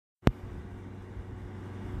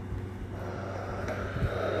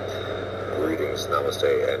Greetings,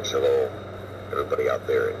 namaste, and shalom, everybody out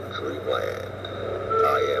there in dreamland.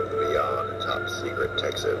 I am the Beyond Top Secret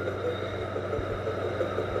Texan.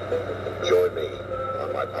 Join me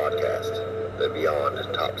on my podcast, the Beyond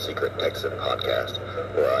Top Secret Texan podcast,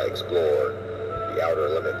 where I explore the outer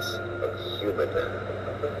limits of human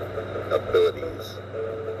abilities,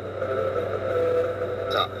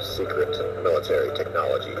 top secret military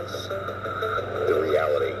technologies, the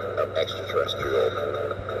reality of extraterrestrial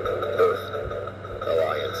Earth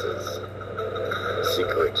alliances,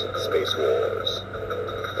 secret space wars,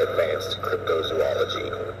 advanced cryptozoology,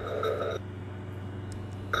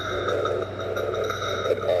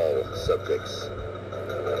 and all subjects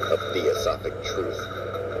of theosophic truth,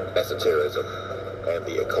 esotericism, and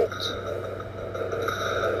the occult.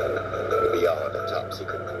 The Beyond Top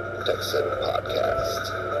Secret Texan podcast.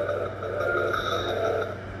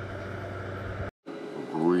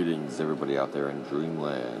 Greetings, everybody out there in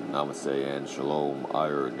dreamland. Namaste and shalom.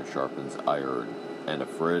 Iron sharpens iron, and a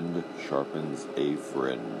friend sharpens a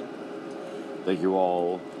friend. Thank you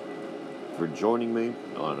all for joining me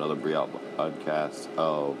on another podcast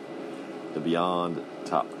of the Beyond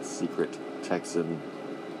Top Secret Texan.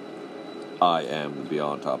 I am the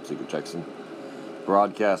Beyond Top Secret Texan,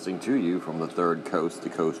 broadcasting to you from the third coast, the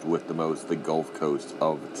coast with the most, the Gulf Coast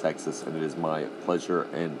of Texas, and it is my pleasure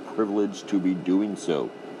and privilege to be doing so.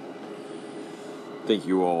 Thank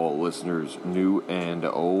you all, listeners, new and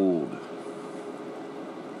old.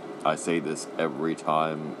 I say this every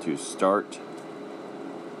time to start.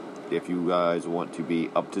 If you guys want to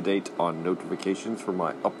be up to date on notifications for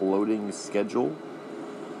my uploading schedule,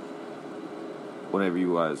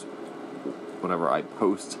 whenever I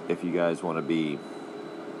post, if you guys want to be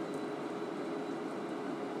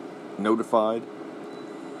notified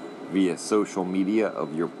via social media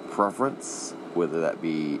of your preference, whether that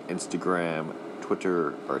be Instagram,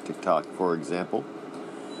 Twitter, or TikTok, for example.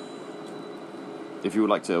 If you would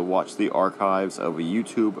like to watch the archives of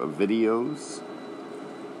YouTube videos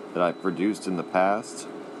that I've produced in the past,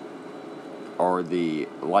 or the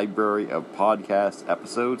library of podcast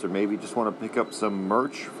episodes, or maybe just want to pick up some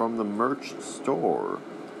merch from the merch store,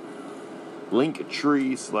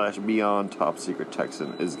 Linktree/Beyond Top Secret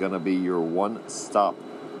Texan is going to be your one stop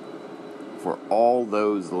for all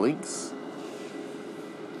those links,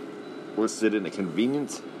 listed in a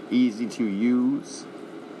convenient, easy to use,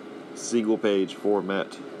 single page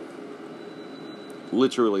format.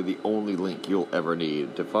 Literally the only link you'll ever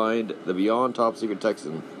need to find the Beyond Top Secret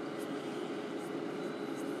Texan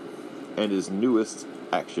and his newest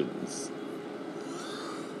actions.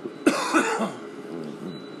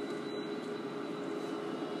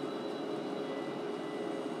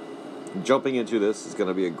 Jumping into this is going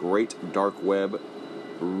to be a great dark web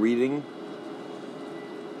reading.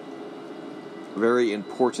 Very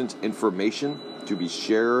important information to be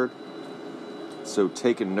shared. So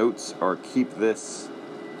take notes or keep this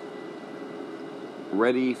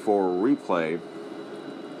ready for replay,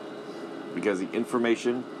 because the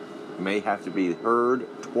information may have to be heard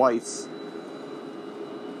twice,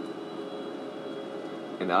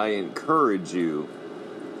 and I encourage you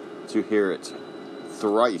to hear it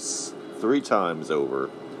thrice, 3 times over,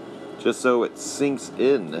 just so it sinks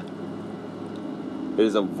in. It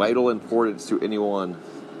is of vital importance to anyone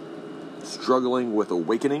struggling with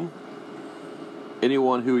awakening,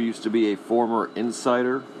 anyone who used to be a former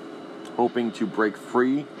insider hoping to break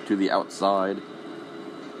free to the outside,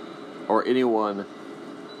 or anyone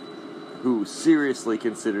who seriously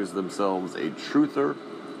considers themselves a truther,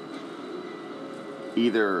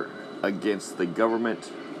 either against the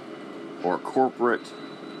government or corporate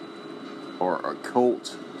or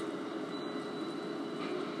occult,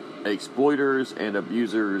 exploiters and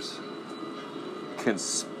abusers,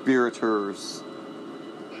 conspirators,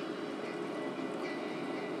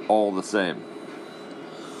 all the same.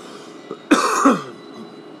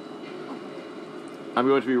 I'm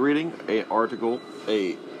going to be reading an article,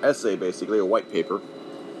 an essay basically, a white paper,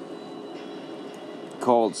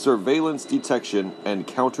 called Surveillance Detection and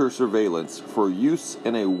Counter-Surveillance for Use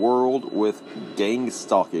in a World with Gang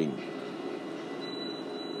Stalking.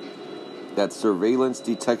 That's Surveillance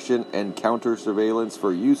Detection and Counter-Surveillance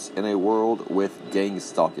for Use in a World with Gang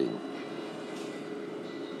Stalking.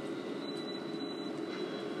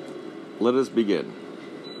 Let us begin.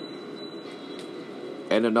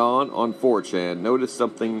 And anon on 4chan noticed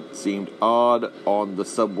something seemed odd on the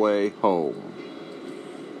subway home.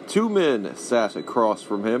 2 men sat across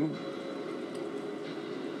from him.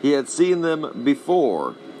 He had seen them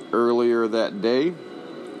before, earlier that day.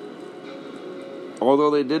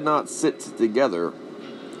 Although they did not sit together,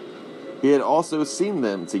 he had also seen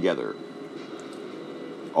them together.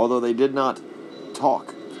 Although they did not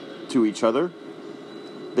talk to each other.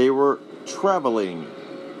 They were traveling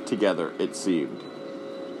together, it seemed.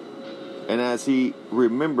 And as he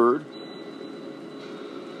remembered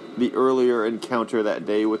the earlier encounter that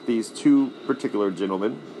day with these two particular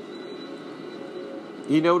gentlemen,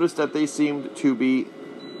 he noticed that they seemed to be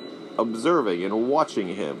observing and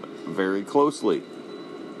watching him very closely.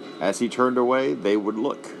 As he turned away, they would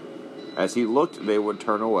look. As he looked, they would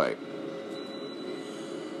turn away.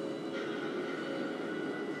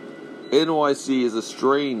 NYC is a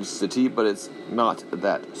strange city, but it's not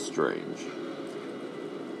that strange.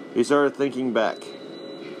 He started thinking back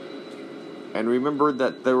and remembered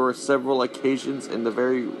that there were several occasions in the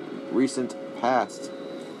very recent past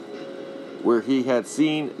where he had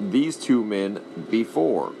seen these two men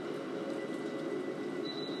before,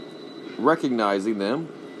 recognizing them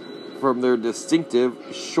from their distinctive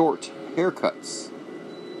short haircuts.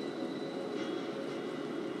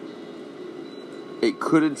 It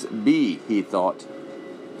couldn't be, he thought,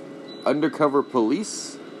 undercover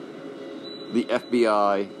police, the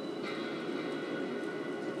FBI.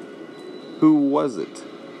 Who was it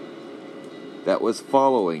that was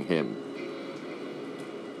following him?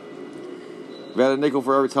 I've had a nickel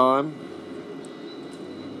for every time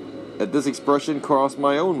that this expression crossed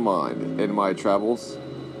my own mind in my travels.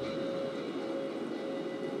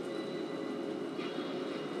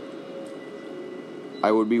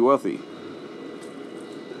 I would be wealthy.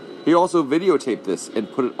 He also videotaped this and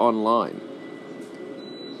put it online.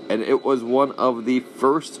 And it was one of the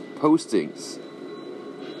first postings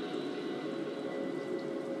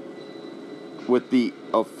with the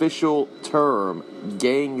official term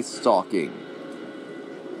gang stalking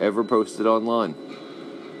ever posted online.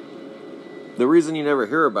 The reason you never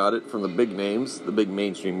hear about it from the big names, the big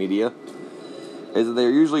mainstream media, is that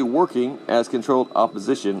they're usually working as controlled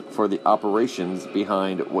opposition for the operations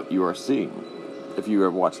behind what you are seeing, if you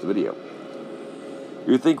have watched the video.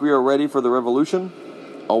 You think we are ready for the revolution?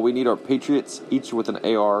 All we need are patriots, each with an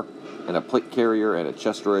AR, and a plate carrier, and a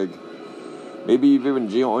chest rig. Maybe you've even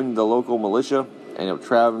joined the local militia, and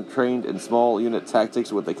have trained in small unit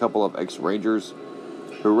tactics with a couple of ex-rangers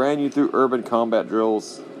who ran you through urban combat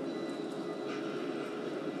drills.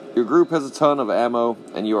 Your group has a ton of ammo,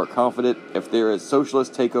 and you are confident if there is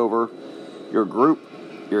socialist takeover, your group,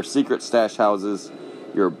 your secret stash houses,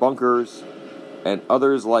 your bunkers, and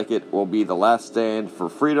others like it will be the last stand for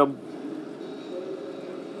freedom.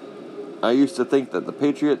 I used to think that the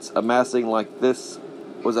Patriots amassing like this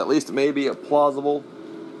was at least maybe a plausible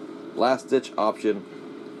last-ditch option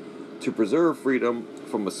to preserve freedom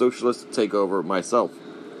from a socialist takeover myself.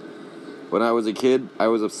 When I was a kid, I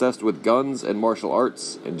was obsessed with guns and martial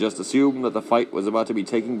arts, and just assumed that the fight was about to be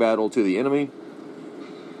taking battle to the enemy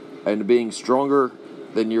and being stronger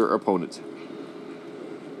than your opponent.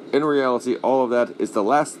 In reality, all of that is the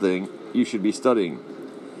last thing you should be studying.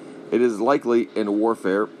 It is likely in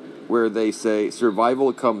warfare, where they say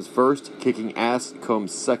survival comes first, kicking ass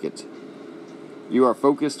comes second. You are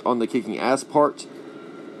focused on the kicking ass part.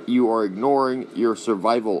 You are ignoring your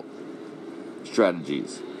survival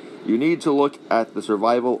strategies. You need to look at the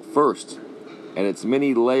survival first, and its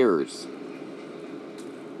many layers.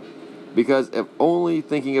 Because if only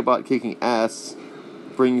thinking about kicking ass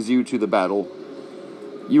brings you to the battle,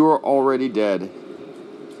 you are already dead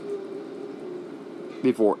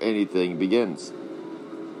before anything begins.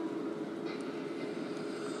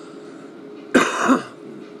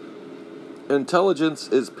 Intelligence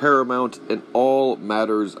is paramount in all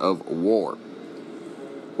matters of war.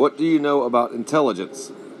 What do you know about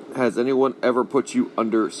intelligence? Has anyone ever put you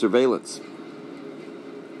under surveillance?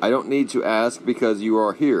 I don't need to ask because you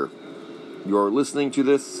are here. You are listening to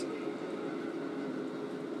this.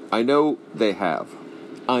 I know they have.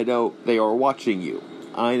 I know they are watching you.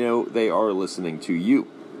 I know they are listening to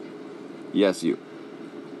you. Yes, you.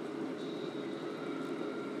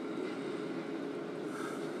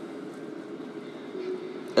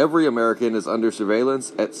 Every American is under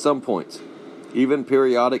surveillance at some point. Even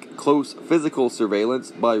periodic, close physical surveillance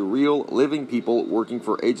by real, living people working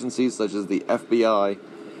for agencies such as the FBI,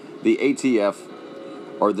 the ATF,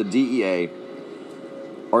 or the DEA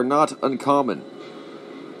are not uncommon.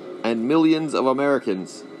 And millions of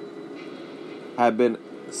Americans have been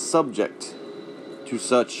subject to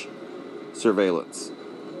such surveillance.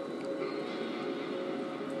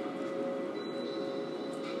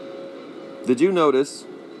 Did you notice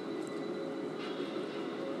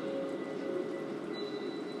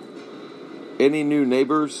any new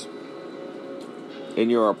neighbors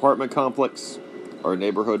in your apartment complex or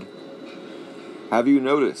neighborhood? Have you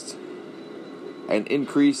noticed an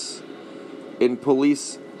increase in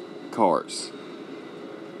police cars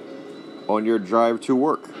on your drive to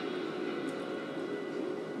work.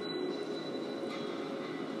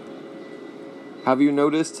 Have you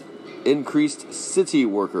noticed increased city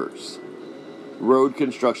workers, road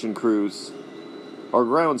construction crews, or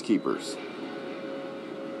groundskeepers?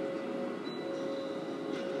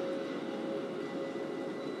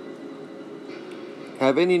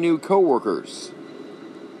 Have any new coworkers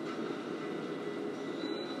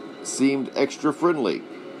seemed extra friendly?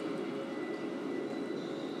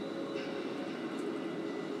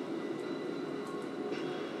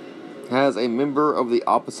 Has a member of the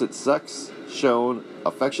opposite sex shown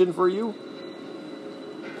affection for you?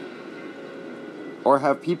 Or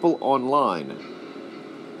have people online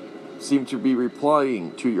seem to be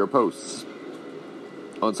replying to your posts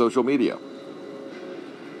on social media?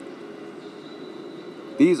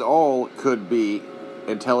 These all could be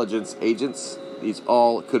intelligence agents. These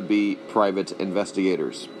all could be private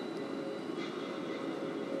investigators.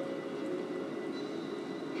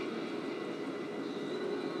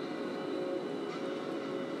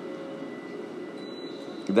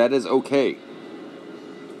 That is okay,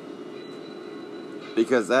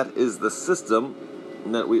 because that is the system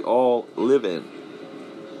that we all live in.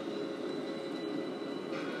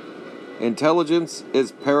 Intelligence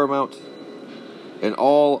is paramount in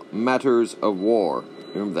all matters of war.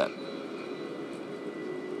 Remember that.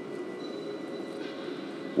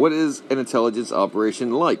 What is an intelligence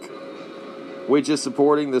operation like? Which is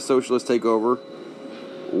supporting the socialist takeover?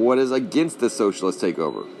 What is against the socialist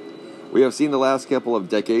takeover? We have seen the last couple of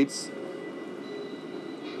decades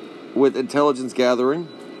with intelligence gathering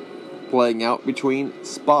playing out between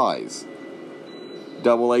spies,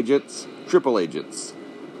 double agents, triple agents,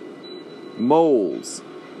 moles,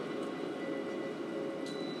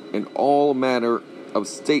 and all manner of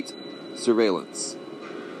state surveillance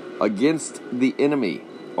against the enemy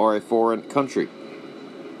or a foreign country.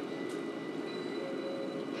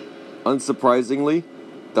 Unsurprisingly,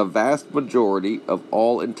 the vast majority of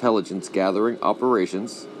all intelligence gathering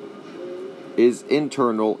operations is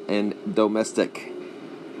internal and domestic.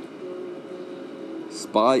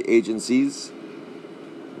 Spy agencies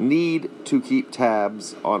need to keep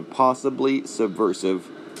tabs on possibly subversive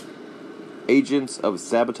agents of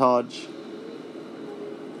sabotage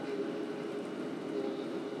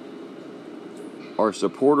or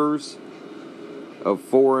supporters of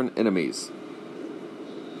foreign enemies.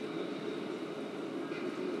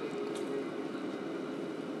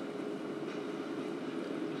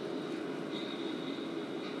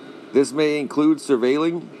 This may include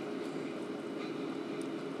surveilling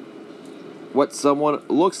what someone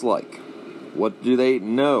looks like. What do they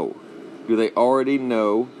know? Do they already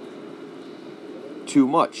know too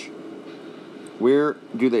much? Where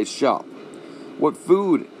do they shop? What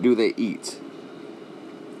food do they eat?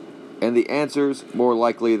 And the answers, more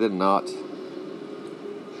likely than not,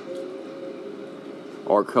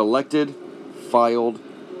 are collected, filed,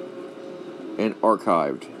 and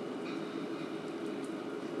archived.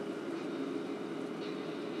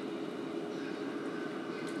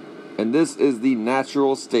 And this is the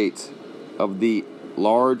natural state of the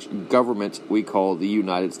large government we call the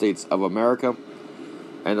United States of America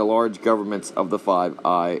and the large governments of the Five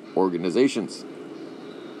Eye organizations.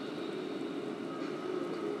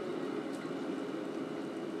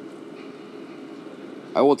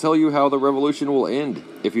 I will tell you how the revolution will end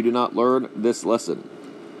if you do not learn this lesson.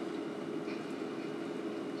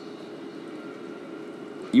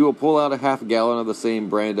 You will pull out a half gallon of the same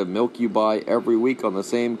brand of milk you buy every week on the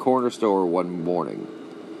same corner store one morning.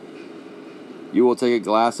 You will take a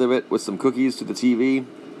glass of it with some cookies to the TV.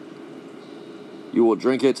 You will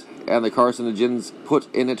drink it, and the carcinogens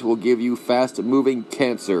put in it will give you fast-moving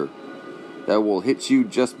cancer that will hit you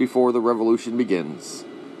just before the revolution begins.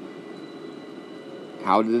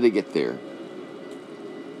 How did it get there?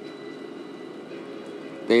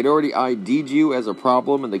 They had already ID'd you as a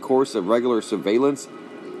problem in the course of regular surveillance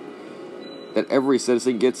that every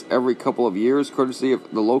citizen gets every couple of years, courtesy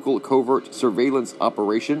of the local covert surveillance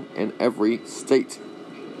operation in every state.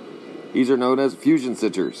 These are known as fusion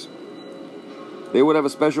centers. They would have a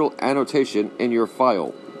special annotation in your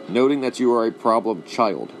file, noting that you are a problem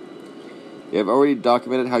child. They have already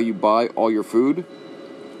documented how you buy all your food,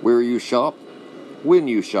 where you shop, when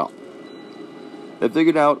you shop. They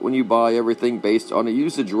figured out when you buy everything based on a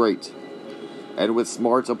usage rate, and with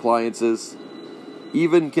smart appliances,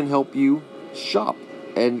 even can help you shop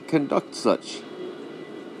and conduct such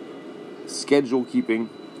schedule keeping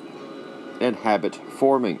and habit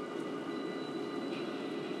forming.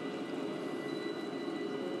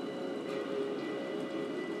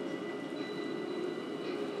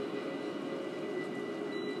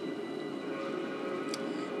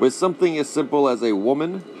 with something as simple as a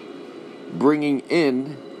woman bringing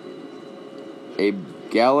in a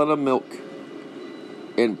gallon of milk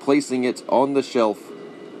and placing it on the shelf.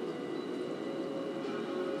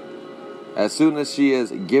 As soon as she is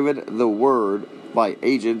given the word by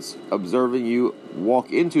agents observing you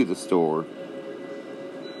walk into the store,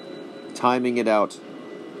 timing it out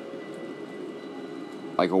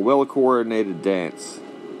like a well-coordinated dance,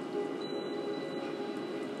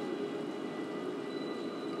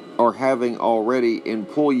 or having already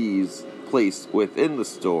employees placed within the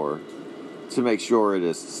store to make sure it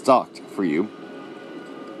is stocked for you.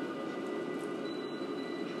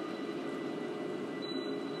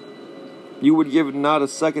 You would give not a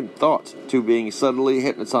second thought to being suddenly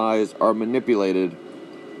hypnotized or manipulated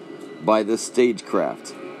by this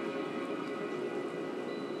stagecraft.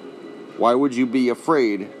 Why would you be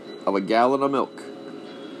afraid of a gallon of milk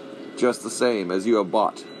just the same as you have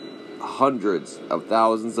bought hundreds of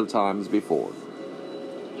thousands of times before?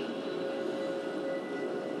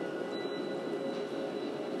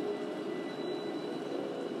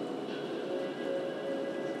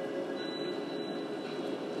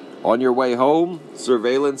 On your way home,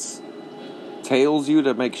 surveillance tails you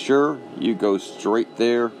to make sure you go straight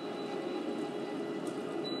there.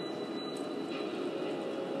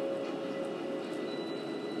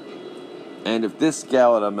 And if this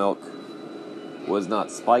gallon of milk was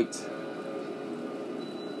not spiked,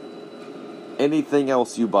 anything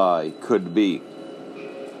else you buy could be.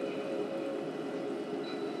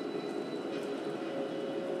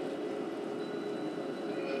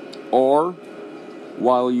 Or,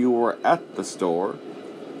 while you were at the store,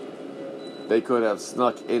 they could have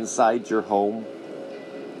snuck inside your home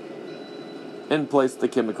and placed the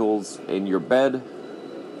chemicals in your bed,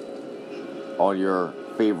 on your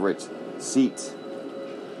favorite seat,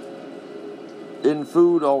 in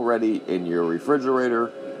food already in your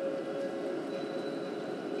refrigerator,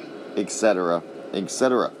 etc.,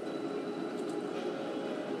 etc.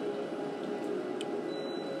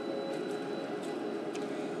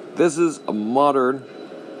 This is a modern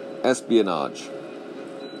espionage.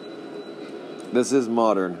 This is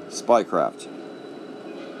modern spycraft.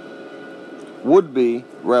 Would-be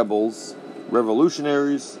rebels,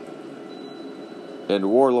 revolutionaries, and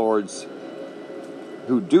warlords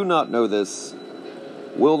who do not know this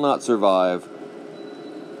will not survive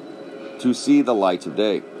to see the light of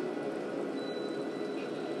day.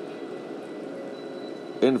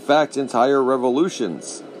 In fact, entire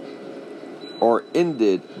revolutions are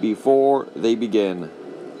ended before they begin.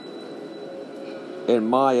 In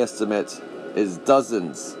my estimate, is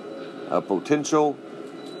dozens of potential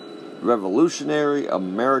revolutionary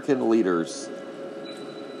American leaders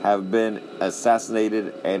have been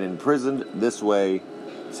assassinated and imprisoned this way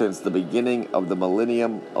since the beginning of the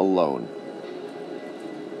millennium alone.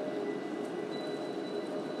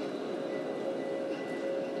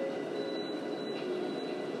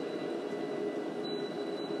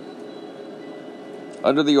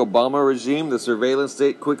 Under the Obama regime, the surveillance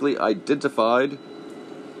state quickly identified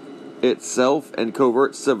itself, and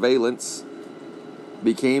covert surveillance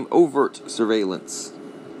became overt surveillance,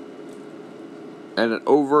 and an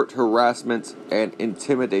overt harassment and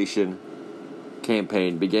intimidation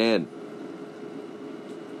campaign began.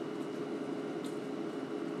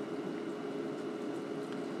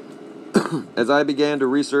 As I began to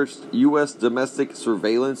research U.S. domestic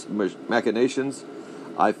surveillance machinations,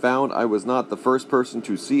 I found I was not the first person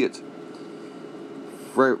to see it.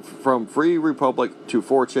 From Free Republic to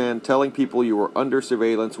 4chan, telling people you were under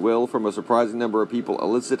surveillance will, from a surprising number of people,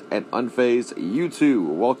 illicit and unfazed. You too,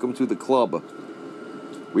 welcome to the club.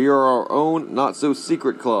 We are our own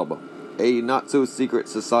not-so-secret club, a not-so-secret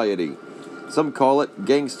society. Some call it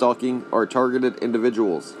gang stalking or targeted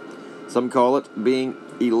individuals. Some call it being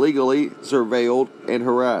illegally surveilled and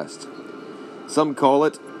harassed. Some call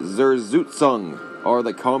it Zerzutzung, or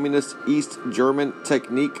the communist East German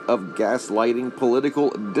technique of gaslighting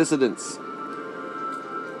political dissidents.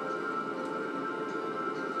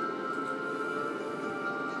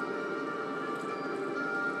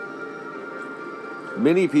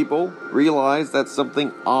 Many people realize that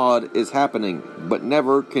something odd is happening, but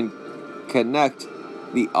never can connect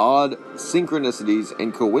the odd synchronicities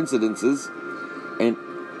and coincidences and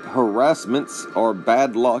harassments or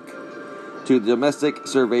bad luck to domestic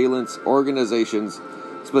surveillance organizations,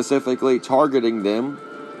 specifically targeting them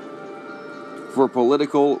for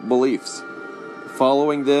political beliefs,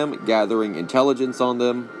 following them, gathering intelligence on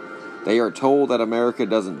them. They are told that America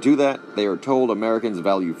doesn't do that. They are told Americans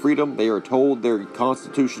value freedom. They are told their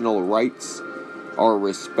constitutional rights are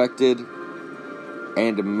respected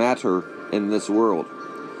and matter in this world.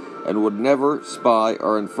 and would never spy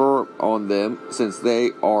or infer on them since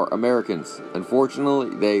they are Americans. Unfortunately,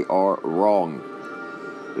 they are wrong.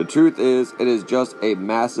 The truth is, it is just a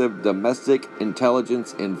massive domestic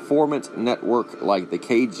intelligence informant network like the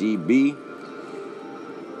KGB,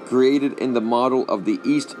 created in the model of the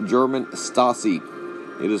East German Stasi.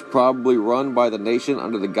 It is probably run by the nation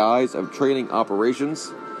under the guise of training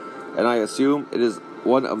operations, and I assume it is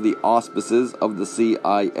one of the auspices of the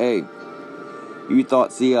CIA. You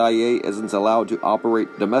thought CIA isn't allowed to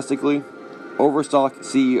operate domestically? Overstock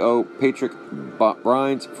CEO Patrick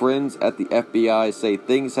Bryant's friends at the FBI say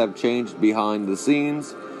things have changed behind the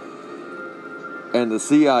scenes, and the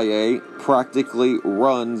CIA practically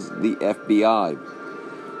runs the FBI.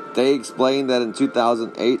 They explained that in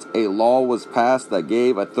 2008, a law was passed that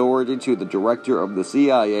gave authority to the director of the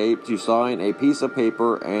CIA to sign a piece of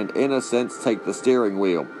paper and, in a sense, take the steering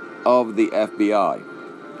wheel of the FBI.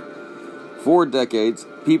 For decades,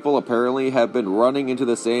 people apparently have been running into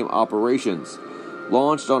the same operations,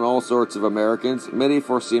 launched on all sorts of Americans, many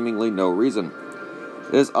for seemingly no reason.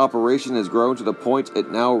 This operation has grown to the point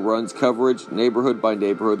it now runs coverage neighborhood by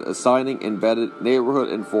neighborhood, assigning embedded neighborhood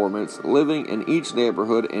informants living in each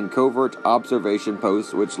neighborhood in covert observation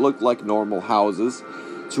posts which look like normal houses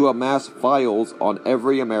to amass files on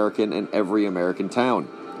every American in every American town.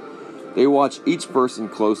 They watch each person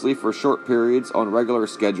closely for short periods on regular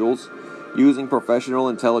schedules, using professional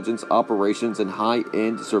intelligence operations and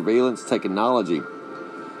high-end surveillance technology.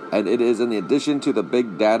 And it is in addition to the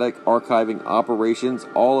big data archiving operations,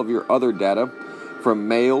 all of your other data, from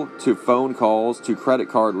mail to phone calls to credit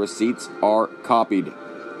card receipts, are copied.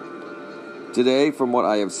 Today, from what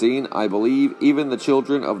I have seen, I believe even the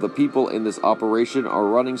children of the people in this operation are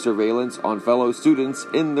running surveillance on fellow students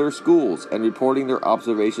in their schools and reporting their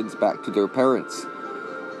observations back to their parents,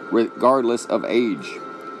 regardless of age.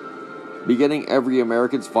 Beginning every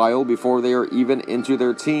American's file before they are even into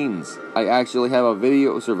their teens. I actually have a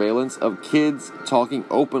video surveillance of kids talking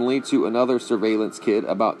openly to another surveillance kid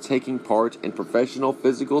about taking part in professional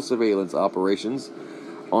physical surveillance operations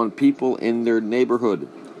on people in their neighborhood.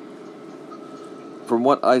 From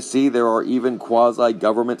what I see, there are even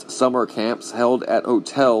quasi-government summer camps held at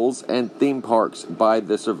hotels and theme parks by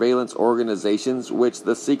the surveillance organizations which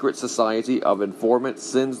the secret society of informants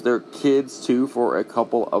sends their kids to for a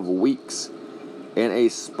couple of weeks, and a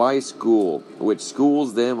spy school which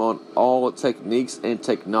schools them on all techniques and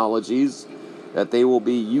technologies that they will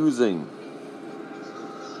be using.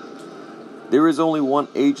 There is only one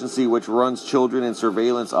agency which runs children in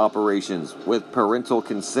surveillance operations with parental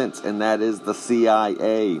consent, and that is the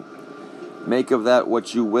CIA. Make of that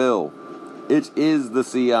what you will. It is the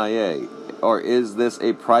CIA. Or is this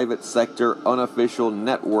a private sector unofficial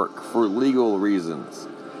network for legal reasons?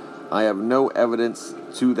 I have no evidence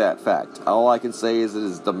to that fact. All I can say is it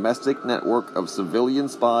is a domestic network of civilian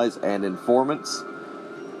spies and informants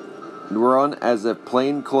run as a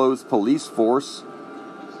plainclothes police force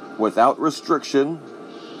without restriction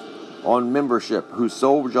on membership, whose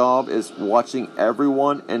sole job is watching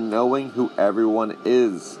everyone and knowing who everyone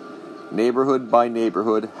is, neighborhood by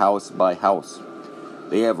neighborhood, house by house.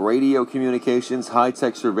 They have radio communications,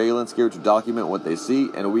 high-tech surveillance gear to document what they see,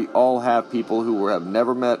 and we all have people who have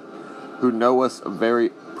never met who know us very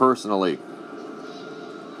personally.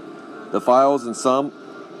 The files in some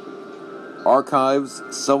archives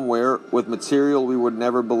somewhere with material we would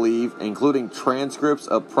never believe, including transcripts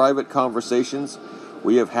of private conversations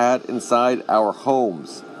we have had inside our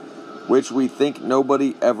homes, which we think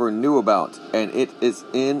nobody ever knew about, and it is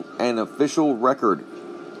in an official record.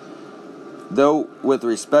 Though, with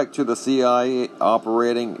respect to the CIA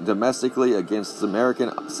operating domestically against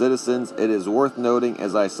American citizens, it is worth noting,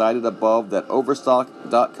 as I cited above, that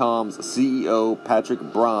Overstock.com's CEO Patrick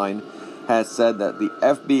Bryant has said that the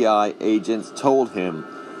FBI agents told him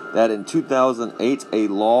that in 2008 a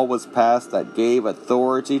law was passed that gave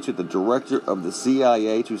authority to the director of the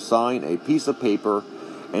CIA to sign a piece of paper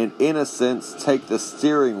and, in a sense, take the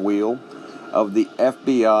steering wheel of the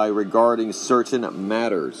FBI regarding certain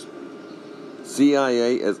matters.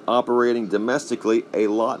 CIA is operating domestically a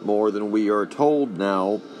lot more than we are told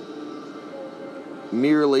now,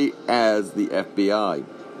 merely as the FBI.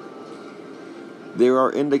 There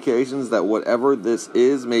are indications that whatever this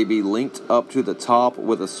is may be linked up to the top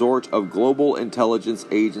with a sort of global intelligence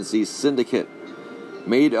agency syndicate,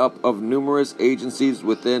 made up of numerous agencies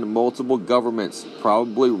within multiple governments,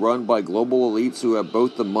 probably run by global elites who have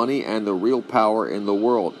both the money and the real power in the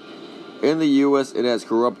world. In the U.S., it has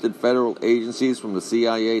corrupted federal agencies from the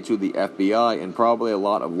CIA to the FBI, and probably a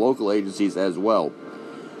lot of local agencies as well.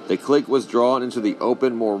 The clique was drawn into the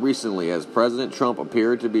open more recently as President Trump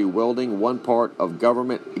appeared to be wielding one part of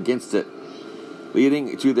government against it,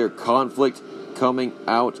 leading to their conflict coming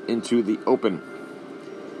out into the open.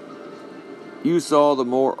 You saw the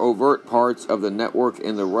more overt parts of the network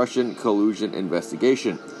in the Russian collusion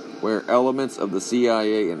investigation, where elements of the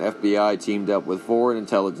CIA and FBI teamed up with foreign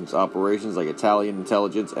intelligence operations like Italian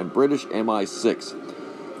intelligence and British MI6,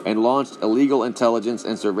 and launched illegal intelligence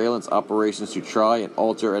and surveillance operations to try and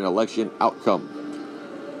alter an election outcome,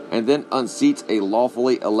 and then unseat a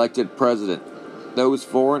lawfully elected president. Those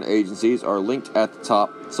foreign agencies are linked at the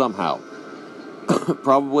top somehow,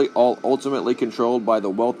 probably all ultimately controlled by the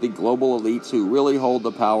wealthy global elites who really hold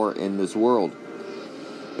the power in this world.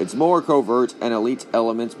 Its more covert and elite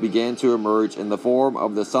elements began to emerge in the form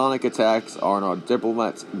of the sonic attacks on our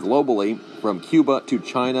diplomats globally, from Cuba to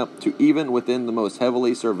China to even within the most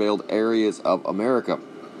heavily surveilled areas of America.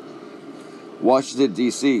 Washington,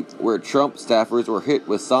 D.C., where Trump staffers were hit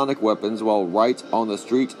with sonic weapons while right on the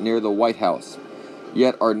street near the White House.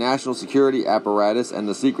 Yet our national security apparatus and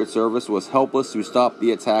the Secret Service was helpless to stop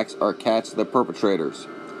the attacks or catch the perpetrators.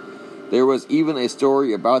 There was even a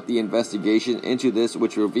story about the investigation into this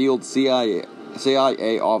which revealed CIA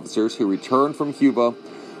officers who returned from Cuba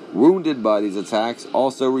wounded by these attacks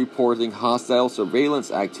also reporting hostile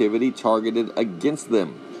surveillance activity targeted against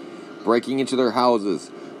them, breaking into their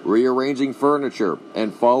houses, rearranging furniture,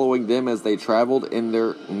 and following them as they traveled in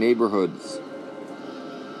their neighborhoods.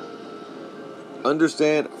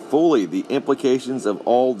 Understand fully the implications of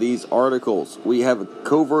all these articles. We have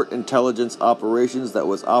covert intelligence operations that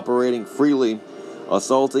was operating freely,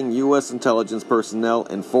 assaulting U.S. intelligence personnel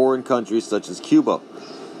in foreign countries such as Cuba.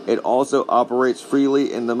 It also operates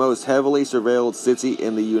freely in the most heavily surveilled city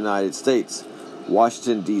in the United States,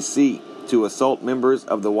 Washington, D.C., to assault members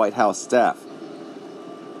of the White House staff.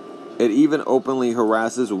 It even openly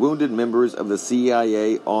harasses wounded members of the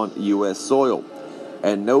CIA on U.S. soil,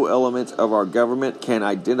 and no element of our government can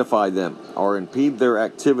identify them or impede their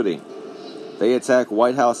activity. They attack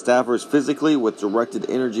White House staffers physically with directed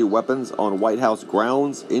energy weapons on White House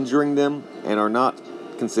grounds, injuring them, and are not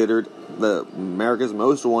considered America's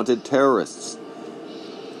most wanted terrorists.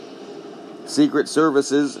 Secret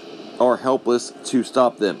services are helpless to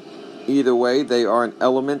stop them. Either way, they are an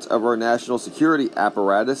element of our national security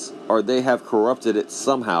apparatus, or they have corrupted it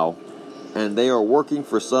somehow, and they are working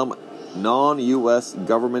for some non-U.S.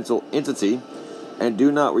 governmental entity and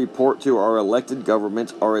do not report to our elected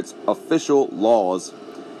government or its official laws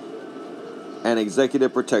and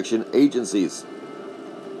executive protection agencies.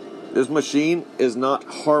 This machine is not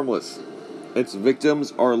harmless. Its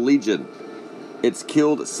victims are legion. It's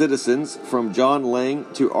killed citizens from John Lang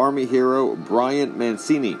to Army hero Brian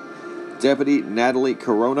Mancini, Deputy Natalie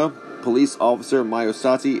Corona, Police Officer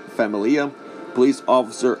Miosati Familia, Police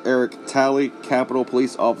Officer Eric Talley, Capitol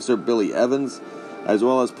Police Officer Billy Evans, as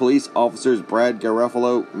well as police officers Brad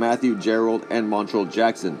Garofalo, Matthew Gerald, and Montreal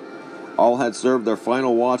Jackson. All had served their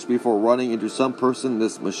final watch before running into some person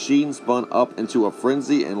this machine spun up into a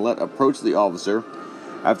frenzy and let approach the officer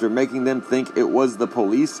after making them think it was the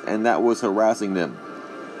police and that was harassing them.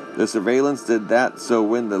 The surveillance did that so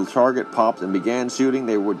when the target popped and began shooting,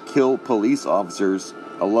 they would kill police officers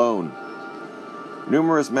alone.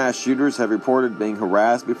 Numerous mass shooters have reported being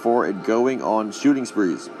harassed before it going on shooting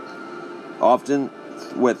sprees, often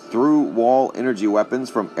with through-wall energy weapons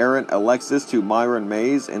from Aaron Alexis to Myron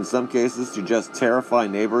Mays, in some cases to just terrify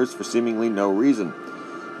neighbors for seemingly no reason.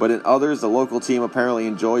 But in others, the local team apparently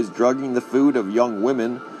enjoys drugging the food of young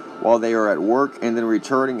women while they are at work and then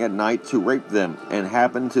returning at night to rape them, and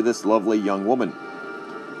happened to this lovely young woman.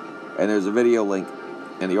 And there's a video link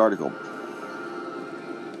in the article.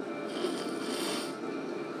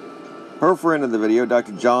 Her friend in the video,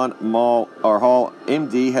 Dr. John Hall,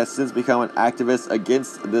 MD, has since become an activist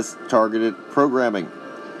against this targeted programming,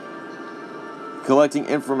 collecting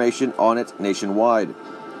information on it nationwide.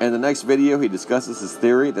 In the next video, he discusses his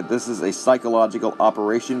theory that this is a psychological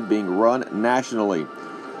operation being run nationally,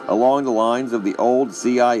 along the lines of the old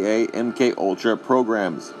CIA MK-Ultra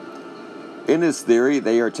programs. In his theory,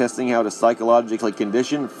 they are testing how to psychologically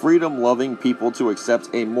condition freedom-loving people to accept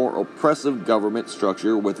a more oppressive government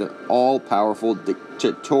structure with an all-powerful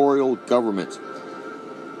dictatorial government,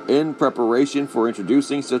 in preparation for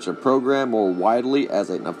introducing such a program more widely as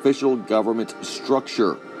an official government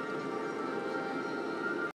structure.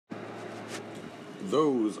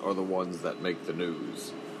 Those are the ones that make the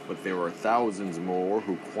news. But there are thousands more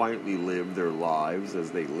who quietly live their lives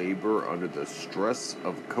as they labor under the stress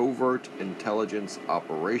of covert intelligence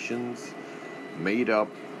operations made up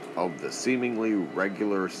of the seemingly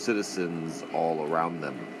regular citizens all around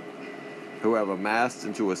them. who have amassed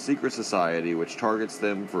into a secret society which targets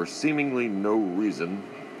them for seemingly no reason.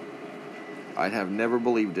 I'd have never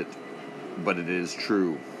believed it, but it is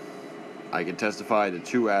true. I can testify to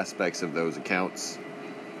two aspects of those accounts.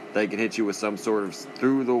 They can hit you with some sort of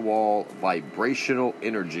through-the-wall vibrational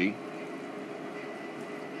energy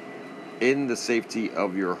in the safety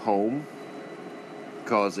of your home,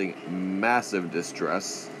 causing massive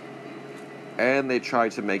distress, and they try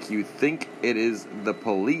to make you think it is the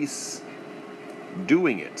police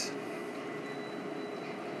doing it.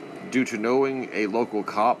 Due to knowing a local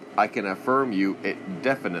cop, I can affirm you it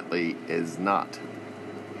definitely is not.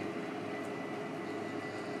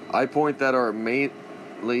 I point that are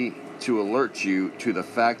mainly to alert you to the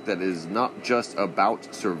fact that it is not just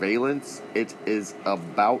about surveillance, it is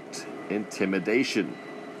about intimidation.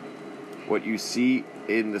 What you see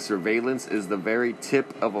in the surveillance is the very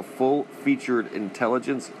tip of a full-featured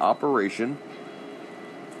intelligence operation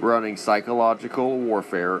running psychological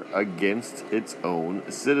warfare against its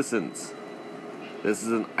own citizens. This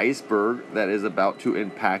is an iceberg that is about to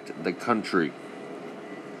impact the country.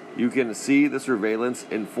 You can see the surveillance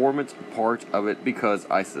informant part of it because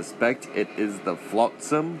I suspect it is the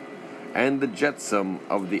flotsam and the jetsam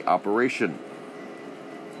of the operation.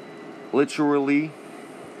 Literally,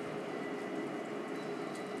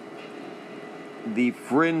 the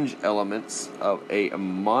fringe elements of a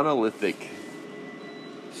monolithic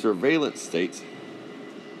surveillance state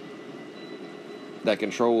that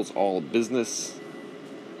controls all business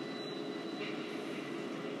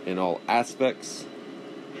in all aspects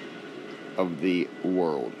of the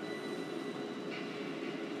world.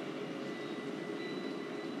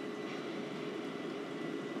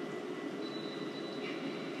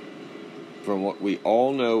 From what we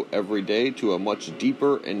all know every day to a much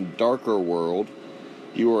deeper and darker world,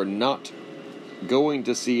 you are not going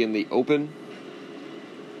to see in the open,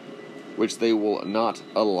 which they will not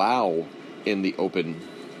allow in the open.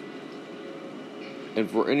 And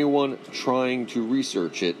for anyone trying to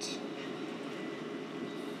research it,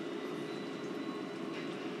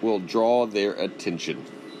 will draw their attention.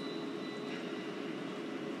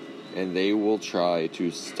 And they will try to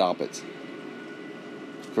stop it.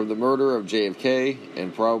 From the murder of JFK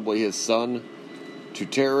and probably his son, to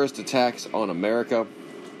terrorist attacks on America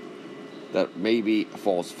that may be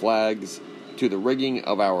false flags, to the rigging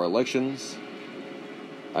of our elections,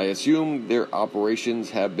 I assume their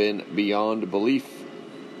operations have been beyond belief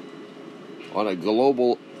on a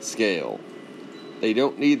global scale. They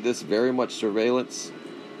don't need this very much surveillance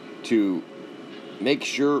to make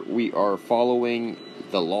sure we are following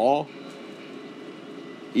the law.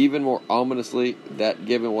 Even more ominously, that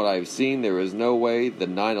given what I've seen, there is no way the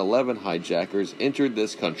 9/11 hijackers entered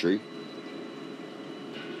this country,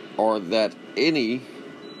 or that any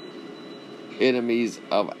enemies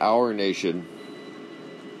of our nation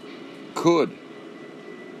could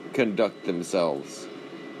conduct themselves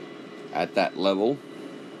at that level.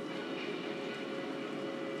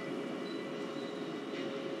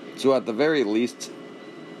 So at the very least,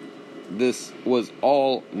 this was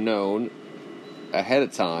all known ahead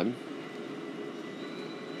of time,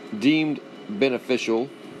 deemed beneficial,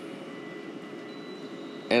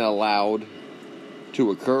 and allowed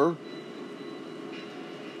to occur,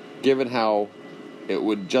 given how it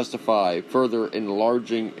would justify further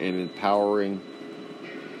enlarging and empowering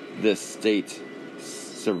this state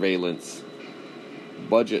surveillance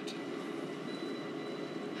budget.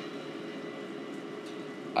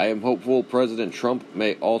 I am hopeful President Trump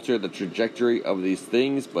may alter the trajectory of these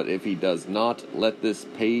things, but if he does not, let this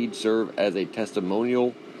page serve as a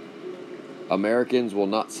testimonial. Americans will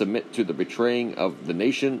not submit to the betraying of the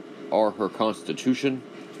nation or her Constitution,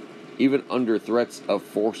 even under threats of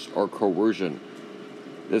force or coercion.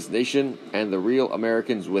 This nation and the real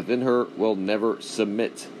Americans within her will never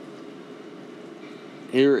submit.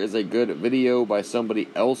 Here is a good video by somebody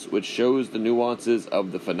else which shows the nuances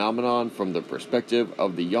of the phenomenon from the perspective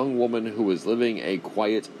of the young woman who was living a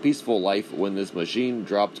quiet, peaceful life when this machine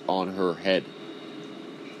dropped on her head.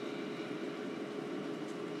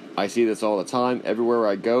 I see this all the time, everywhere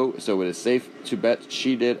I go, so it is safe to bet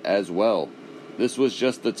she did as well. This was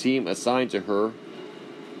just the team assigned to her,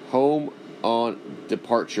 home on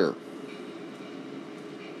departure.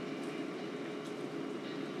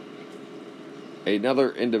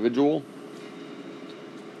 Another individual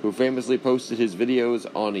who famously posted his videos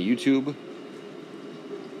on YouTube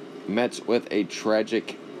met with a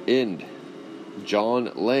tragic end.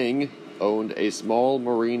 John Lang owned a small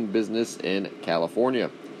marine business in California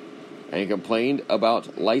and complained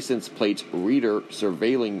about license plate reader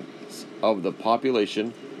surveillance of the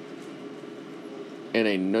population in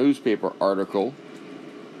a newspaper article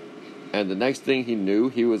And the next thing he knew,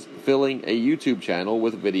 he was filling a YouTube channel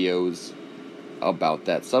with videos about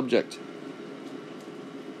that subject.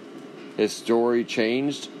 His story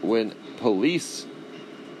changed when police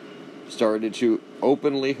started to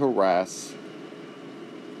openly harass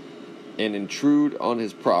and intrude on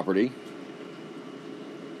his property,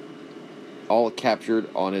 all captured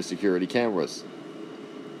on his security cameras.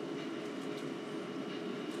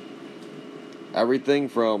 Everything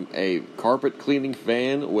from a carpet cleaning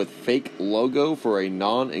fan with fake logo for a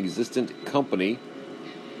non-existent company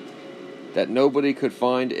that nobody could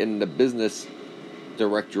find in the business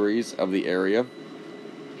directories of the area,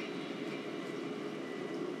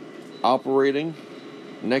 operating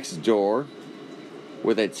next door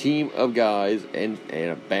with a team of guys in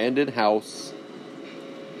an abandoned house.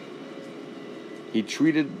 He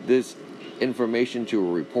treated this information to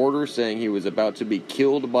a reporter saying he was about to be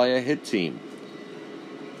killed by a hit team.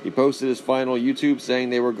 He posted his final YouTube saying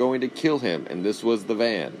they were going to kill him, and this was the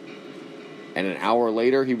van. And an hour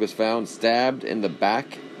later, he was found stabbed in the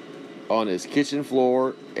back on his kitchen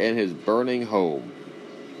floor in his burning home.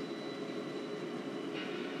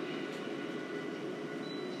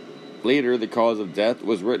 Later, the cause of death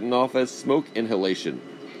was written off as smoke inhalation.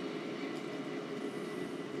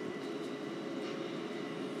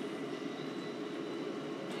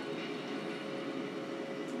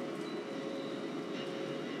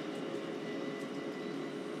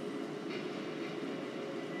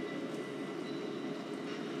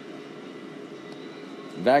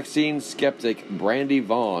 Vaccine skeptic Brandy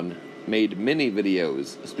Vaughn made many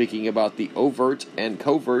videos speaking about the overt and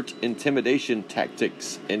covert intimidation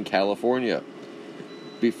tactics in California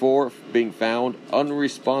before being found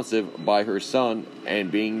unresponsive by her son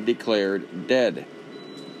and being declared dead.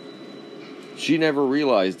 She never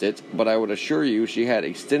realized it, but I would assure you she had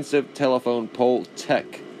extensive telephone pole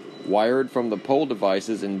tech wired from the pole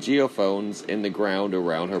devices and geophones in the ground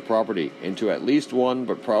around her property into at least one,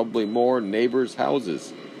 but probably more, neighbors'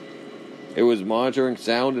 houses. It was monitoring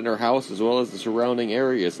sound in her house as well as the surrounding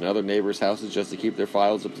areas and other neighbors' houses just to keep their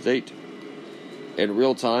files up to date in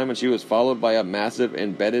real time, and she was followed by a massive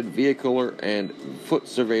embedded vehicular and foot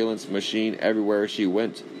surveillance machine everywhere she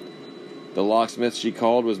went. The locksmith she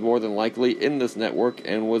called was more than likely in this network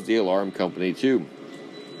and was the alarm company too,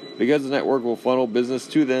 because the network will funnel business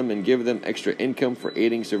to them and give them extra income for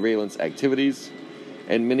aiding surveillance activities,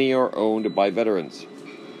 and many are owned by veterans.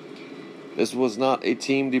 This was not a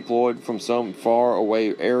team deployed from some far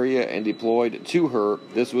away area and deployed to her.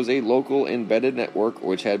 This was a local embedded network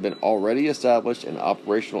which had been already established and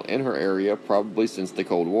operational in her area probably since the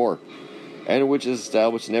Cold War, and which is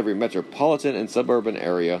established in every metropolitan and suburban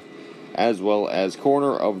area as well as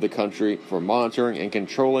corner of the country for monitoring and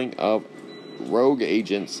controlling of rogue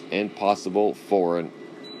agents and possible foreign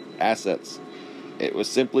assets. It was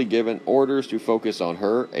simply given orders to focus on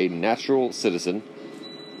her, a natural citizen,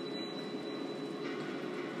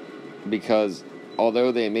 because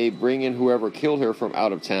although they may bring in whoever killed her from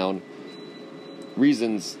out of town,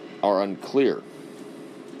 reasons are unclear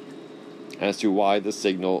as to why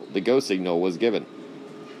the go signal was given.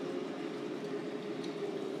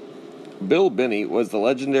 Bill Binney was the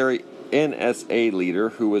legendary NSA leader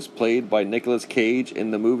who was played by Nicolas Cage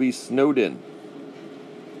in the movie Snowden.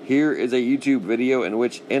 Here is a YouTube video in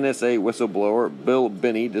which NSA whistleblower Bill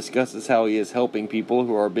Binney discusses how he is helping people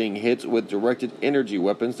who are being hit with directed energy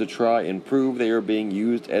weapons to try and prove they are being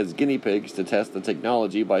used as guinea pigs to test the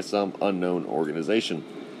technology by some unknown organization.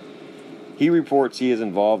 He reports he is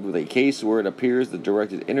involved with a case where it appears the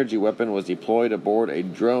directed energy weapon was deployed aboard a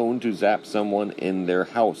drone to zap someone in their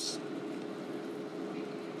house.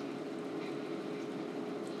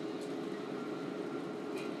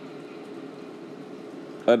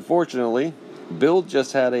 Unfortunately, Bill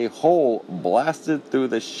just had a hole blasted through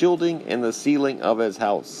the shielding in the ceiling of his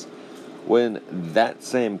house when that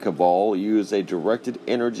same cabal used a directed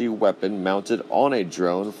energy weapon mounted on a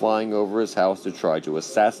drone flying over his house to try to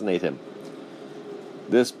assassinate him.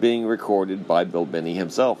 This being recorded by Bill Binney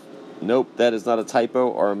himself. Nope, that is not a typo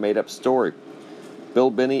or a made-up story.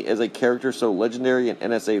 Bill Binney is a character so legendary in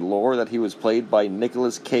NSA lore that he was played by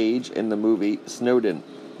Nicolas Cage in the movie Snowden.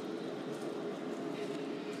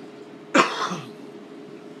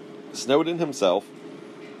 Snowden himself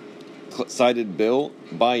cited Bill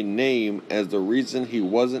by name as the reason he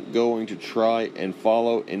wasn't going to try and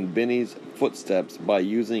follow in Binney's footsteps by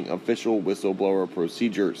using official whistleblower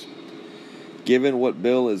procedures. Given what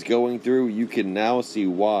Bill is going through, you can now see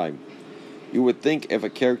why. You would think if a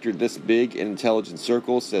character this big in intelligence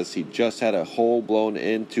circles says he just had a hole blown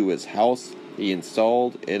into his house he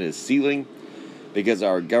installed in his ceiling because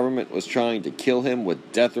our government was trying to kill him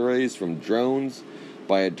with death rays from drones,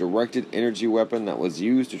 by a directed energy weapon that was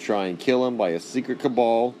used to try and kill him by a secret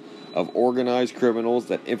cabal of organized criminals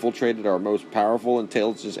that infiltrated our most powerful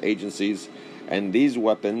intelligence agencies, and these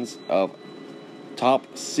weapons of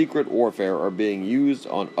top secret warfare are being used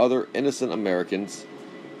on other innocent Americans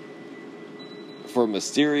for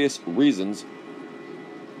mysterious reasons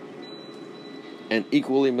and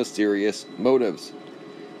equally mysterious motives.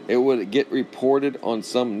 It would get reported on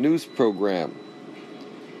some news program,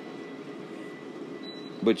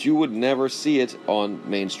 but you would never see it on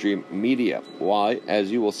mainstream media. Why?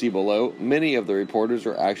 As you will see below, many of the reporters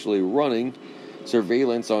are actually running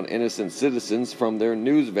surveillance on innocent citizens from their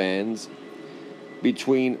news vans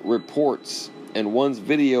between reports, and one's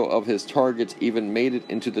video of his targets even made it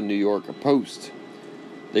into the New York Post.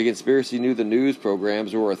 The conspiracy knew the news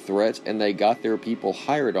programs were a threat, and they got their people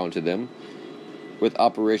hired onto them with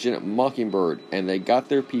Operation Mockingbird, and they got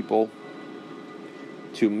their people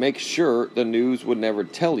to make sure the news would never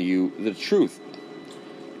tell you the truth.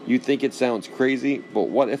 You think it sounds crazy, but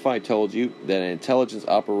what if I told you that an intelligence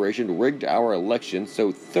operation rigged our election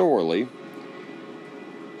so thoroughly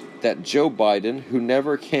that Joe Biden, who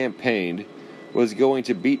never campaigned, was going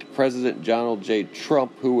to beat President Donald J.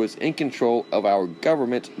 Trump, who was in control of our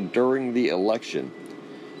government during the election?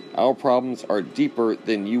 Our problems are deeper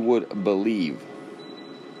than you would believe.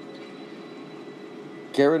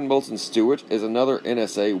 Karen Milton Stewart is another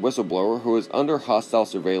NSA whistleblower who is under hostile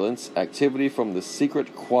surveillance activity from the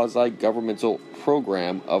secret quasi-governmental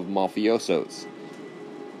program of mafiosos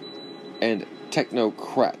and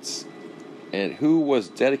technocrats, and who was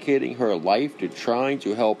dedicating her life to trying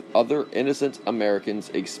to help other innocent Americans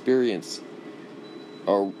experiences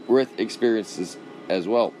as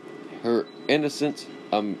well. Her innocent,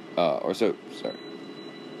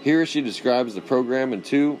 Here she describes the program in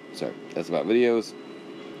that's about videos.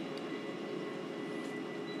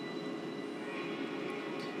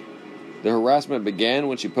 The harassment began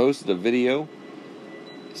when she posted a video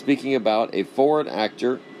speaking about a foreign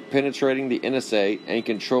actor penetrating the NSA and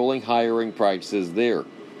controlling hiring practices there,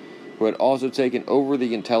 who had also taken over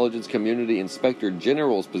the Intelligence Community Inspector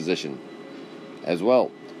General's position as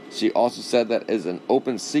well. She also said that it is an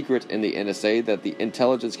open secret in the NSA that the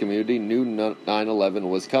intelligence community knew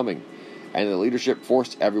 9/11 was coming, and the leadership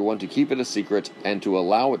forced everyone to keep it a secret and to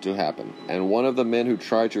allow it to happen, and one of the men who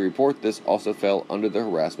tried to report this also fell under the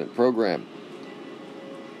harassment program.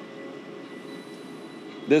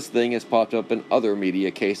 This thing has popped up in other media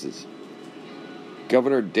cases.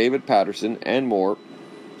 Governor David Paterson and more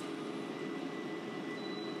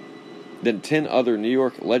than 10 other New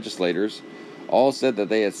York legislators all said that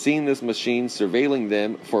they had seen this machine surveilling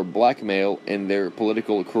them for blackmail in their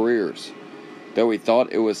political careers, though we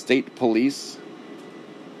thought it was state police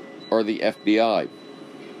or the FBI.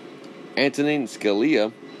 Antonin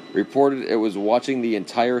Scalia reported it was watching the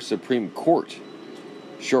entire Supreme Court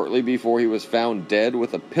shortly before he was found dead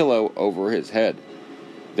with a pillow over his head,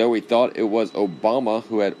 though we thought it was Obama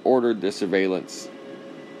who had ordered the surveillance.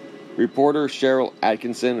 Reporter Cheryl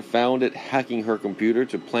Atkinson found it hacking her computer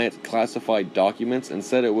to plant classified documents and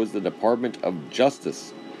said it was the Department of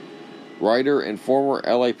Justice. Writer and former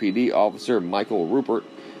LAPD officer Michael Rupert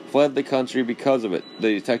fled the country because of it.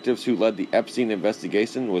 The detectives who led the Epstein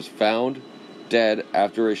investigation was found dead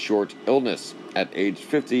after a short illness at age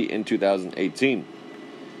 50 in 2018.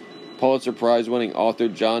 Pulitzer Prize-winning author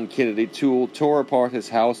John Kennedy Toole tore apart his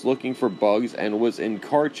house looking for bugs and was in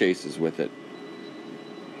car chases with it,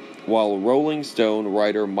 while Rolling Stone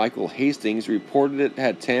writer Michael Hastings reported it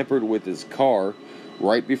had tampered with his car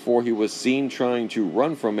right before he was seen trying to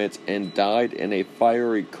run from it and died in a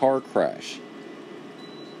fiery car crash.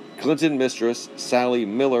 Clinton mistress Sally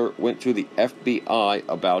Miller went to the FBI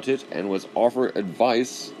about it and was offered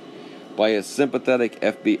advice by a sympathetic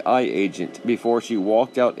FBI agent before she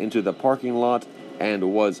walked out into the parking lot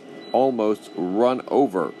and was almost run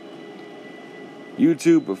over.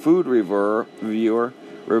 YouTube food reviewer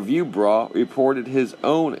Review Bra reported his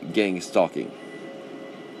own gang stalking.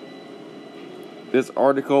 This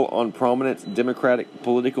article on prominent Democratic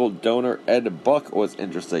political donor Ed Buck was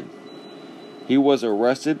interesting. He was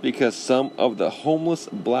arrested because some of the homeless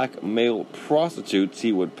black male prostitutes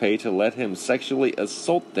he would pay to let him sexually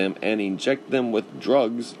assault them and inject them with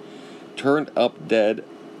drugs turned up dead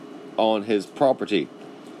on his property.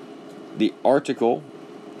 The article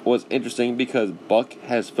was interesting because Buck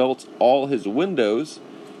has felt all his windows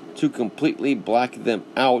to completely black them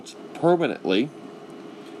out permanently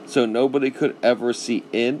so nobody could ever see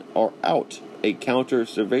in or out, a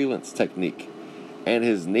counter-surveillance technique, and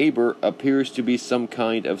his neighbor appears to be some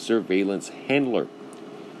kind of surveillance handler.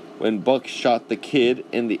 when Buck shot the kid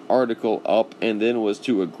in the article up and then was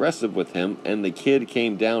too aggressive with him and the kid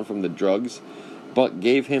came down from the drugs, Buck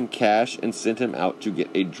gave him cash and sent him out to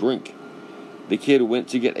get a drink. The kid went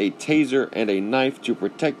to get a taser and a knife to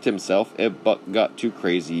protect himself if Buck got too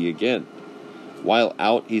crazy again. While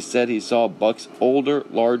out, he said he saw Buck's older,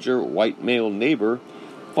 larger white male neighbor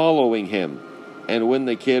following him, and when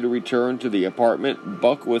the kid returned to the apartment,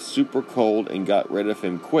 Buck was super cold and got rid of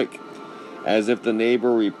him quick, as if the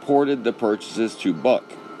neighbor reported the purchases to Buck.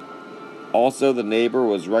 Also, the neighbor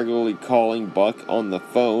was regularly calling Buck on the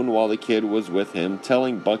phone while the kid was with him,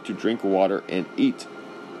 telling Buck to drink water and eat,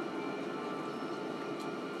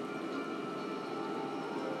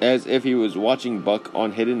 as if he was watching Buck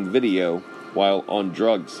on hidden video while on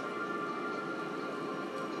drugs,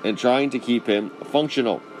 and trying to keep him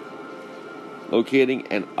functional. Locating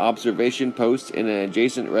an observation post in an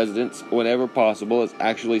adjacent residence whenever possible is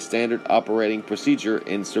actually standard operating procedure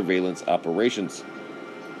in surveillance operations.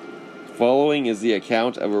 Following is the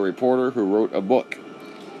account of a reporter who wrote a book.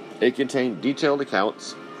 It contained detailed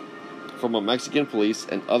accounts from a Mexican police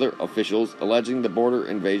and other officials alleging the border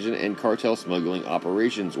invasion and cartel smuggling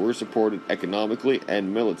operations were supported economically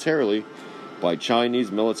and militarily by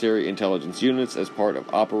Chinese military intelligence units as part of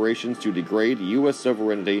operations to degrade U.S.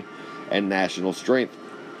 sovereignty and national strength.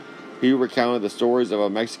 He recounted the stories of a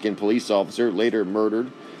Mexican police officer later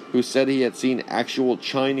murdered who said he had seen actual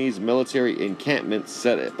Chinese military encampments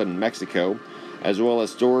set up in Mexico, as well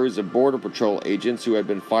as stories of Border Patrol agents who had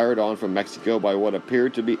been fired on from Mexico by what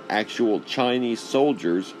appeared to be actual Chinese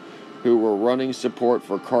soldiers who were running support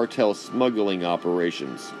for cartel smuggling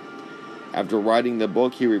operations. After writing the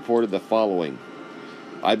book, he reported the following: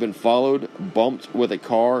 I've been followed, bumped with a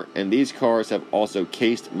car, and these cars have also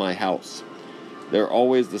cased my house. They're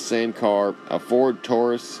always the same car, a Ford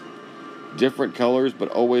Taurus, different colors, but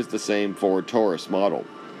always the same Ford Taurus model.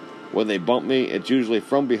 When they bump me, it's usually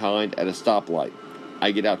from behind at a stoplight.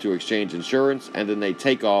 I get out to exchange insurance, and then they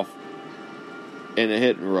take off in a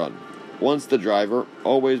hit and run. Once the driver,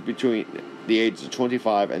 always between the ages of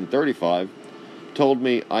 25 and 35, told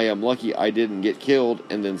me I am lucky I didn't get killed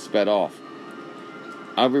and then sped off.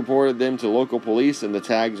 I've reported them to local police, and the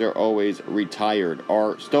tags are always retired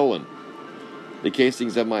or stolen. The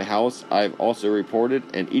casings of my house I've also reported,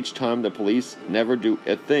 and each time the police never do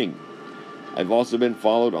a thing. I've also been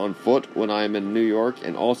followed on foot when I am in New York,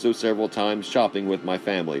 and also several times shopping with my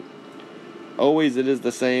family. Always it is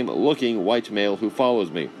the same looking white male who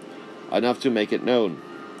follows me, enough to make it known,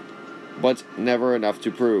 but never enough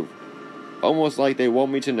to prove. Almost like they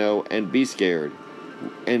want me to know and be scared,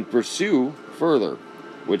 and pursue further,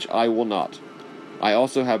 which I will not. I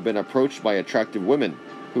also have been approached by attractive women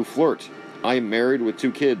who flirt, I am married with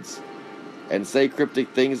 2 kids, and say cryptic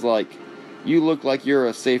things like, you look like you're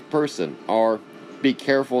a safe person, or be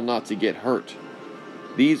careful not to get hurt.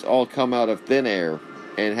 These all come out of thin air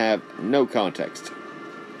and have no context.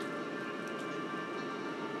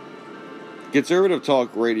 Conservative talk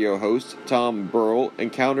radio host Tom Burrell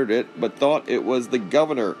encountered it, but thought it was the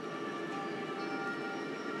governor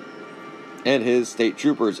and his state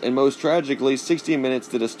troopers. And most tragically, 60 Minutes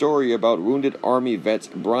did a story about wounded Army vet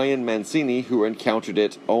Brian Mancini, who encountered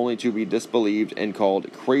it only to be disbelieved and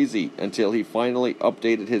called crazy until he finally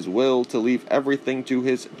updated his will to leave everything to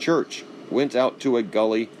his church, went out to a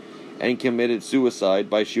gully, and committed suicide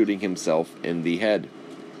by shooting himself in the head.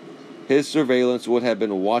 His surveillance would have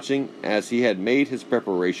been watching as he had made his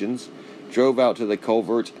preparations, drove out to the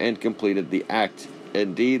culvert, and completed the act.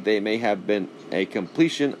 Indeed, they may have been a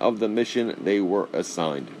completion of the mission they were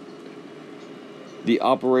assigned. The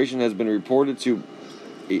operation has been reported to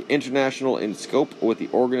be international in scope, with the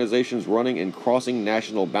organizations running and crossing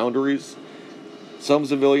national boundaries. Some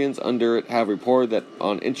civilians under it have reported that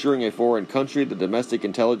on entering a foreign country, the domestic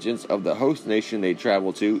intelligence of the host nation they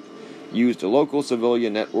travel to used local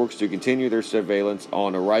civilian networks to continue their surveillance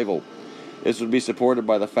on arrival. This would be supported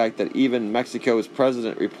by the fact that even Mexico's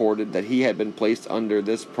president reported that he had been placed under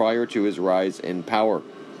this prior to his rise in power.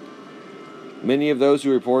 Many of those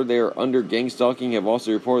who reported they are under gang stalking have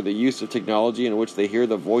also reported the use of technology in which they hear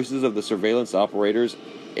the voices of the surveillance operators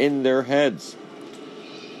in their heads,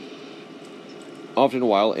 often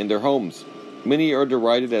while in their homes. Many are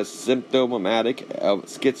derided as symptomatic of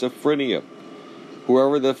schizophrenia.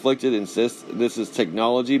 Whoever the afflicted insists this is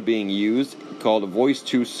technology being used, called voice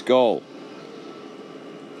to skull.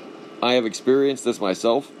 I have experienced this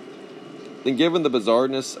myself, and given the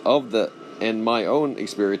bizarreness of and my own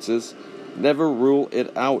experiences, never rule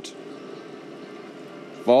it out.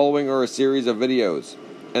 Following are a series of videos.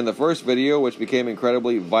 In the first video, which became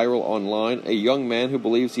incredibly viral online, a young man who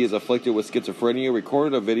believes he is afflicted with schizophrenia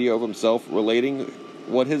recorded a video of himself relating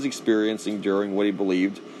what his experiencing during what he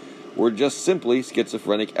believed were just simply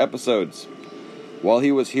schizophrenic episodes. While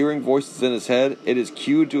he was hearing voices in his head, it is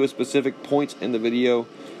cued to a specific point in the video.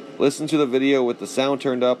 Listen to the video with the sound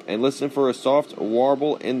turned up and listen for a soft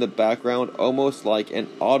warble in the background, almost like an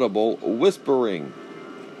audible whispering.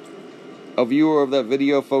 A viewer of that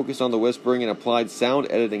video focused on the whispering and applied sound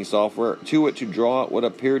editing software to it to draw out what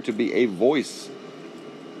appeared to be a voice,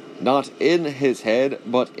 not in his head,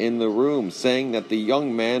 but in the room, saying that the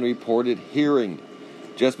young man reported hearing,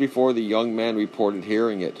 just before the young man reported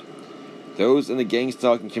hearing it. Those in the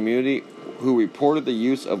gang-stalking community who reported the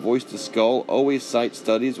use of voice-to-skull always cite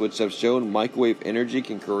studies which have shown microwave energy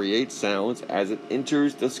can create sounds as it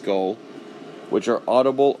enters the skull, which are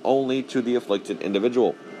audible only to the afflicted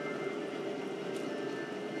individual.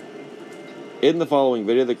 In the following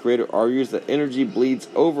video, the creator argues that energy bleeds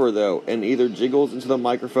over, though, and either jiggles into the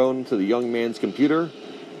microphone to the young man's computer,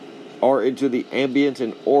 or into the ambient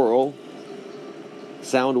and aural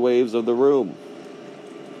sound waves of the room.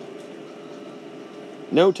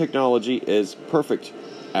 No technology is perfect,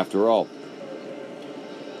 after all.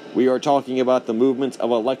 We are talking about the movement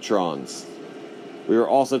of electrons. We are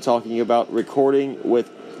also talking about recording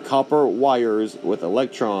with copper wires with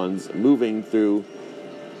electrons moving through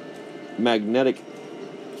magnetic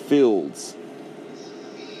fields.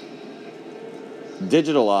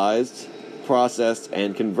 Digitalized, processed,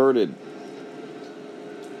 and converted.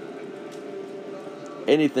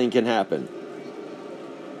 Anything can happen.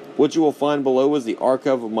 What you will find below is the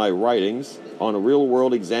archive of my writings on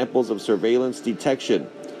real-world examples of surveillance detection,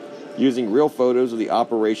 using real photos of the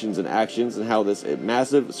operations and actions and how this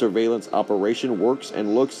massive surveillance operation works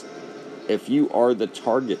and looks if you are the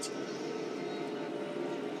target.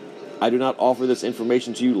 I do not offer this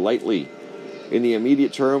information to you lightly. In the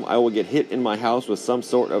immediate term, I will get hit in my house with some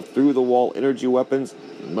sort of through-the-wall energy weapons,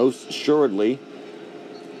 most assuredly,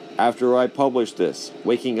 after I publish this,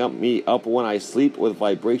 waking me up when I sleep with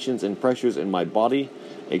vibrations and pressures in my body,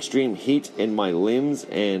 extreme heat in my limbs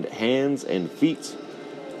and hands and feet,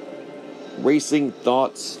 racing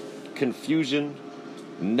thoughts, confusion,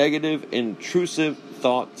 negative, intrusive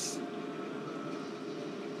thoughts,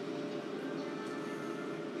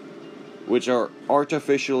 which are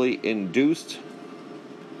artificially induced,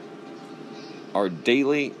 are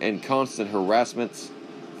daily and constant harassments,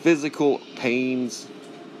 physical pains,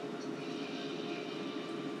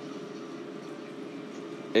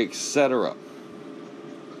 etc.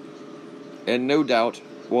 And no doubt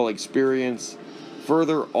will experience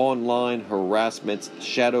further online harassment,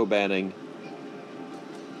 shadow banning,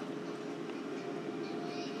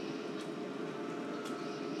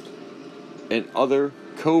 and other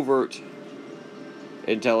covert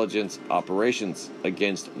intelligence operations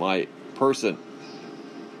against my person.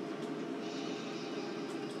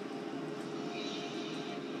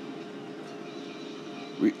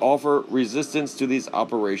 We offer resistance to these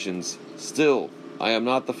operations. Still, I am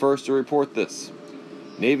not the first to report this.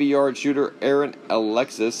 Navy Yard shooter Aaron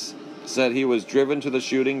Alexis said he was driven to the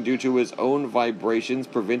shooting due to his own vibrations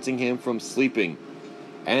preventing him from sleeping.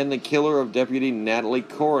 And the killer of Deputy Natalie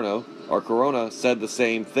Corona said the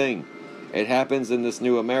same thing. It happens in this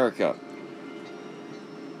new America.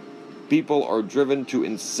 People are driven to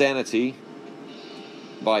insanity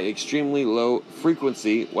by extremely low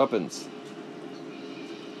frequency weapons.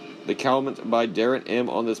 The comment by Darren M.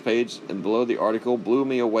 on this page and below the article blew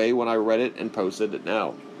me away when I read it and posted it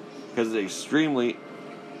now, because it's extremely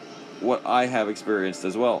what I have experienced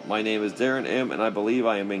as well. My name is Darren M., and I believe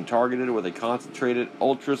I am being targeted with a concentrated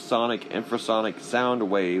ultrasonic infrasonic sound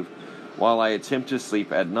wave while I attempt to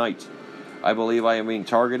sleep at night. I believe I am being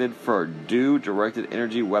targeted for directed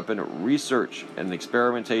energy weapon research and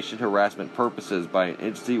experimentation harassment purposes by an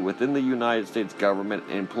entity within the United States government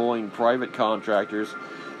employing private contractors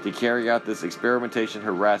to carry out this experimentation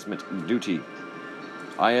harassment duty.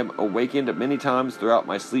 I am awakened many times throughout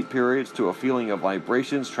my sleep periods to a feeling of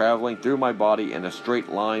vibrations traveling through my body in a straight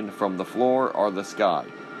line from the floor or the sky.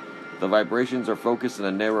 The vibrations are focused in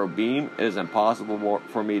a narrow beam. It is impossible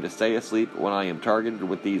for me to stay asleep when I am targeted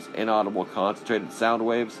with these inaudible concentrated sound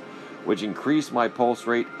waves, which increase my pulse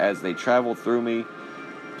rate as they travel through me.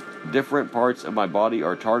 Different parts of my body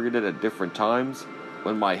are targeted at different times.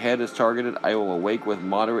 When my head is targeted, I will awake with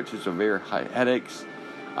moderate to severe headaches.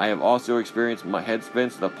 I have also experienced my head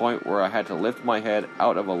spins to the point where I had to lift my head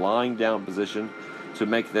out of a lying down position to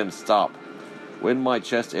make them stop. When my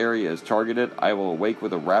chest area is targeted, I will awake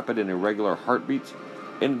with a rapid and irregular heartbeat.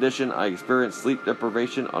 In addition, I experience sleep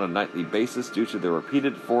deprivation on a nightly basis due to the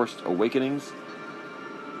repeated forced awakenings.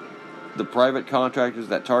 The private contractors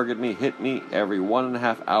that target me hit me every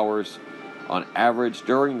 1.5 hours on average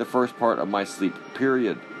during the first part of my sleep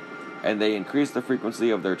period, and they increase the frequency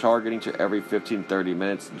of their targeting to every 15-30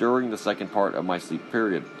 minutes during the second part of my sleep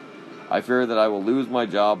period. I fear that I will lose my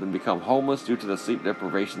job and become homeless due to the sleep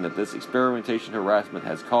deprivation that this experimentation harassment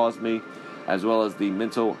has caused me, as well as the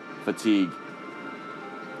mental fatigue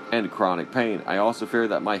and chronic pain. I also fear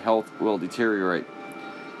that my health will deteriorate.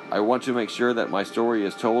 I want to make sure that my story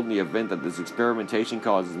is told in the event that this experimentation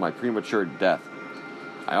causes my premature death.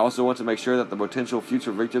 I also want to make sure that the potential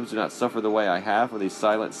future victims do not suffer the way I have for these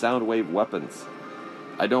silent sound wave weapons.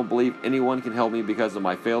 I don't believe anyone can help me because of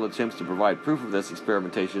my failed attempts to provide proof of this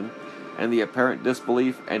experimentation and the apparent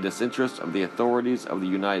disbelief and disinterest of the authorities of the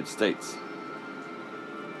United States.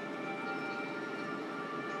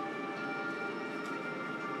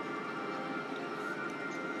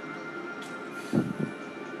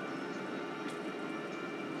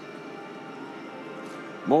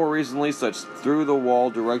 More recently, such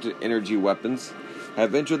through-the-wall directed energy weapons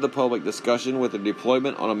have entered the public discussion with their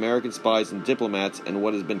deployment on American spies and diplomats and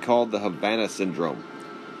what has been called the Havana Syndrome.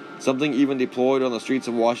 Something even deployed on the streets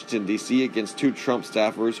of Washington, D.C. against 2 Trump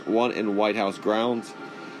staffers, one in White House grounds.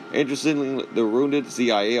 Interestingly, the wounded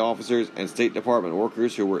CIA officers and State Department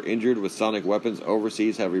workers who were injured with sonic weapons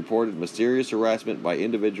overseas have reported mysterious harassment by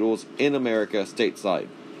individuals in America stateside,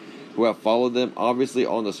 who have followed them, obviously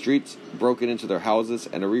on the streets, broken into their houses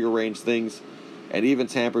and rearranged things, and even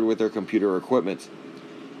tampered with their computer equipment.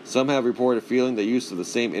 Some have reported feeling the use of the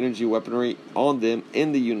same energy weaponry on them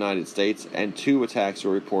in the United States, and 2 attacks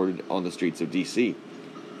were reported on the streets of D.C.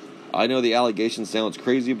 I know the allegation sounds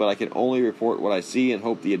crazy, but I can only report what I see and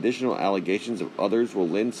hope the additional allegations of others will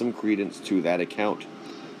lend some credence to that account.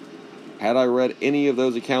 Had I read any of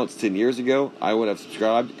those accounts 10 years ago, I would have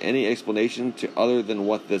subscribed any explanation to other than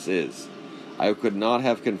what this is. I could not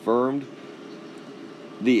have confirmed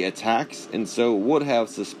the attacks, and so would have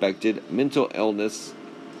suspected mental illness,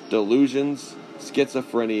 delusions,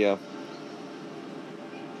 schizophrenia,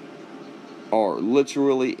 or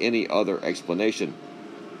literally any other explanation.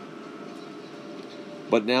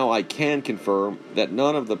 But now I can confirm that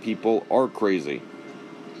none of the people are crazy,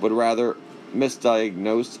 but rather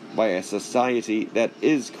misdiagnosed by a society that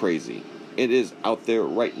is crazy. It is out there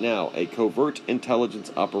right now, a covert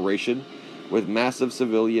intelligence operation with massive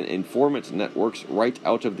civilian informant networks right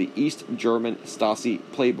out of the East German Stasi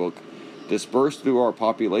playbook, dispersed through our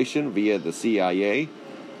population via the CIA,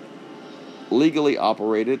 legally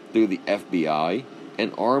operated through the FBI,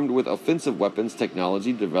 and armed with offensive weapons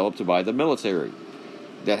technology developed by the military,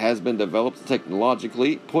 that has been developed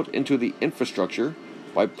technologically, put into the infrastructure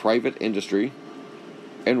by private industry,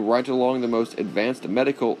 and right along the most advanced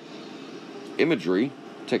medical imagery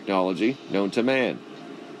technology known to man,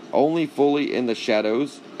 only fully in the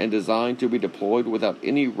shadows and designed to be deployed without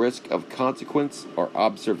any risk of consequence or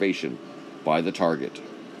observation by the target.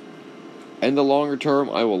 In the longer term,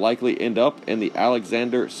 I will likely end up in the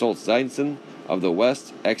Alexander Solzhenitsyn of the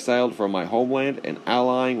West, exiled from my homeland and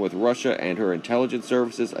allying with Russia and her intelligence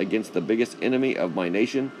services against the biggest enemy of my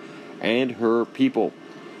nation and her people.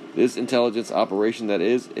 This intelligence operation, that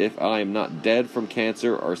is, if I am not dead from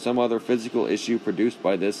cancer or some other physical issue produced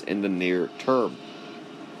by this in the near term.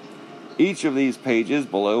 Each of these pages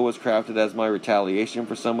below was crafted as my retaliation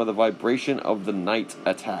for some of the vibration of the night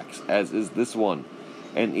attacks, as is this one,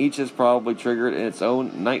 and each is probably triggered in its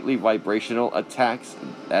own nightly vibrational attacks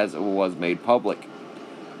as it was made public.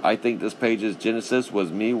 I think this page's genesis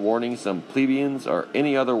was me warning some plebeians or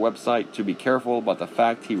any other website to be careful about the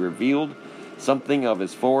fact he revealed something of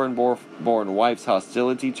his foreign-born wife's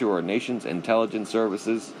hostility to our nation's intelligence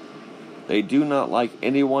services. They do not like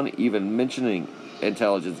anyone even mentioning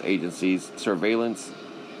intelligence agencies, surveillance,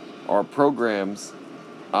 or programs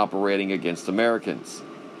operating against Americans.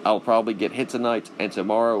 I'll probably get hit tonight, and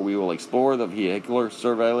tomorrow we will explore the vehicular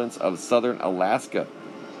surveillance of southern Alaska.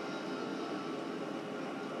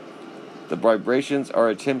 The vibrations are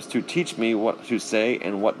attempts to teach me what to say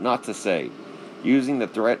and what not to say. Using the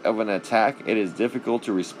threat of an attack, it is difficult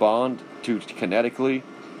to respond to kinetically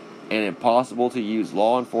and impossible to use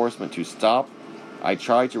law enforcement to stop. I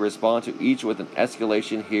try to respond to each with an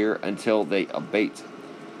escalation here until they abate.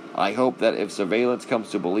 I hope that if surveillance comes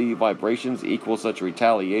to believe vibrations equal such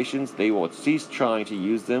retaliations, they will cease trying to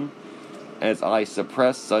use them as I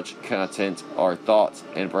suppress such content or thoughts,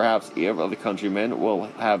 and perhaps other countrymen will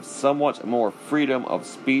have somewhat more freedom of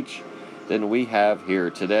speech than we have here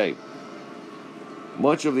today.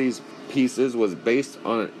 Much of these pieces was based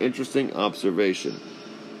on an interesting observation.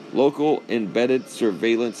 Local embedded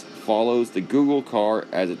surveillance follows the Google car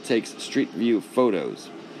as it takes Street View photos.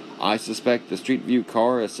 I suspect the Street View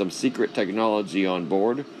car has some secret technology on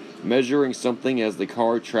board, measuring something as the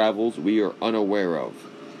car travels we are unaware of.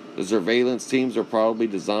 The surveillance teams are probably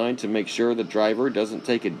designed to make sure the driver doesn't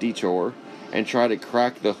take a detour and try to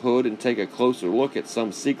crack the hood and take a closer look at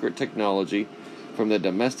some secret technology from the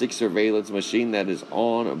domestic surveillance machine that is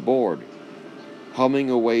on board, humming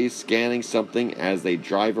away scanning something as they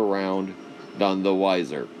drive around, none the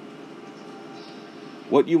wiser.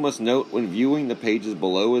 What you must note when viewing the pages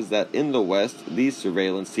below is that in the West, these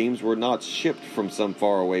surveillance teams were not shipped from some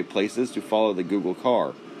faraway places to follow the Google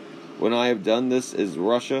car. When I have done this is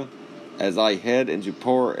Russia, as I head into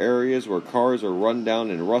poorer areas where cars are run down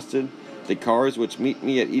and rusted, the cars which meet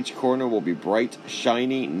me at each corner will be bright,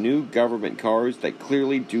 shiny, new government cars that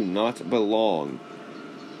clearly do not belong.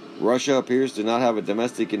 Russia appears to not have a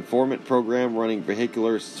domestic informant program running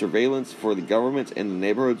vehicular surveillance for the government in the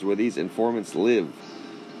neighborhoods where these informants live.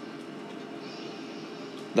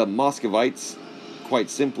 The Muscovites, quite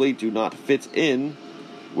simply, do not fit in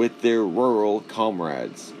with their rural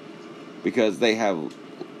comrades, because they have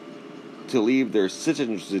to leave their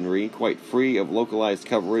citizenry quite free of localized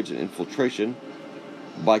coverage and infiltration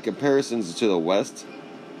by comparisons to the West,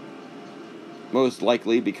 most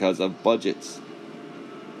likely because of budgets.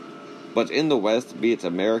 But in the West, be it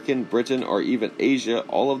American, Britain, or even Asia,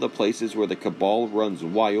 all of the places where the cabal runs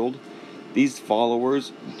wild, these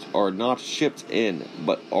followers are not shipped in,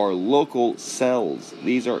 but are local cells.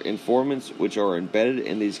 These are informants which are embedded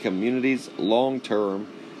in these communities long-term,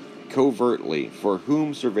 covertly, for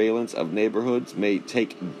whom surveillance of neighborhoods may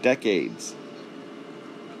take decades,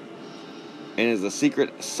 and is a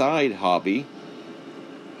secret side hobby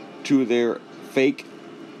to their fake,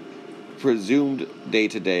 presumed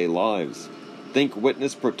day-to-day lives. Think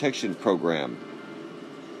witness protection program,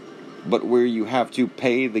 but where you have to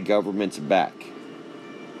pay the government back.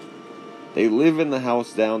 They live in the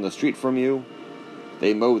house down the street from you,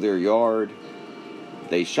 they mow their yard,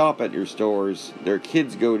 they shop at your stores, their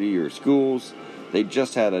kids go to your schools, they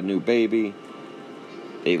just had a new baby,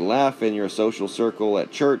 they laugh in your social circle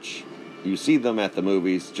at church, you see them at the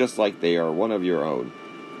movies just like they are one of your own.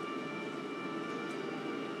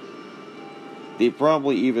 They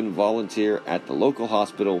probably even volunteer at the local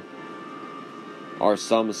hospital, or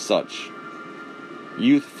some such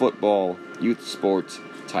youth football, youth sports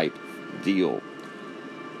type deal.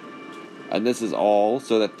 And this is all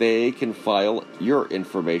so that they can file your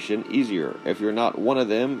information easier. If you're not one of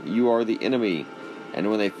them, you are the enemy. And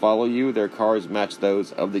when they follow you, their cars match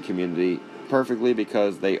those of the community perfectly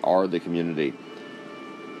because they are the community.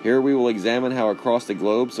 Here we will examine how across the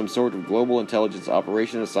globe some sort of global intelligence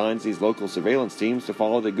operation assigns these local surveillance teams to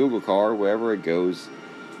follow the Google car wherever it goes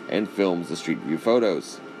and films the street view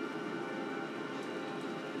photos.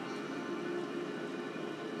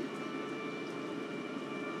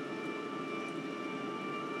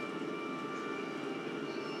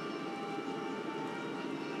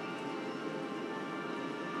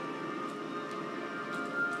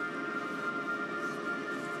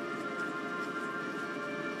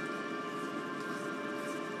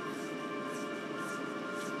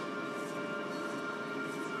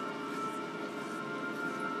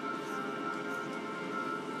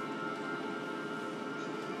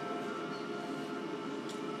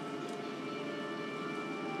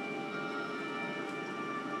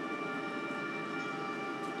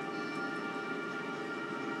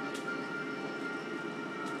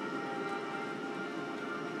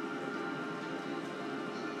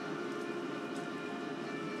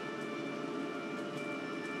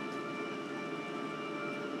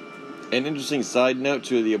 An interesting side note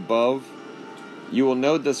to the above, you will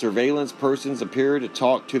note that surveillance persons appear to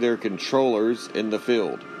talk to their controllers in the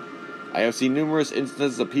field. I have seen numerous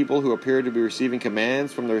instances of people who appear to be receiving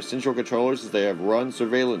commands from their central controllers as they have run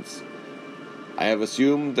surveillance. I have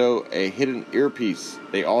assumed, though, a hidden earpiece.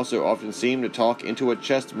 They also often seem to talk into a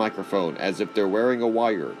chest microphone as if they're wearing a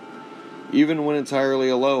wire. Even when entirely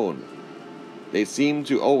alone, they seem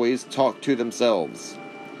to always talk to themselves.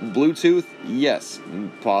 Bluetooth? Yes,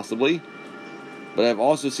 possibly. But I've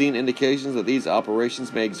also seen indications that these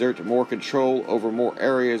operations may exert more control over more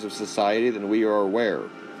areas of society than we are aware.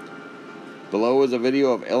 Below is a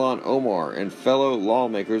video of Ilhan Omar and fellow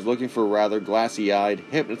lawmakers looking for rather glassy-eyed,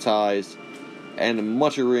 hypnotized, and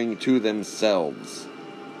muttering to themselves,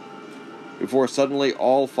 before suddenly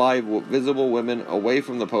all 5 visible women away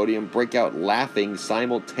from the podium break out laughing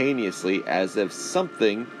simultaneously as if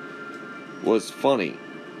something was funny,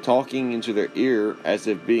 talking into their ear as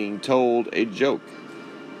if being told a joke.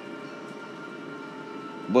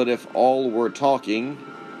 But if all were talking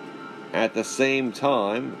at the same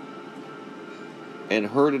time and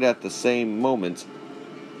heard it at the same moment,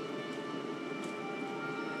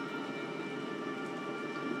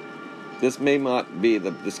 This may not be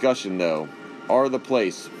the discussion, though, or the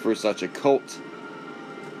place for such occult,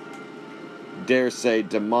 dare say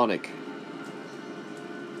demonic,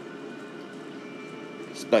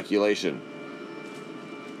 speculation.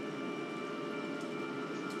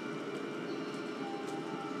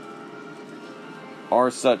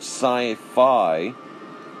 Or such sci-fi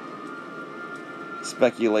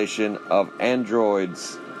speculation of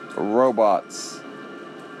androids, robots,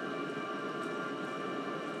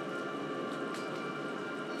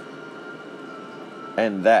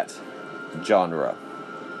 and that genre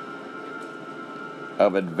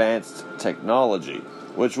of advanced technology,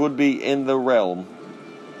 which would be in the realm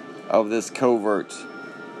of this covert,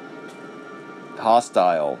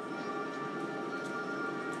 hostile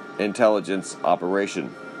intelligence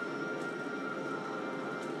operation.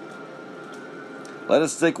 Let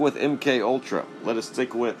us stick with MK Ultra. Let us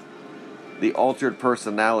stick with the altered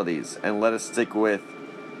personalities, and let us stick with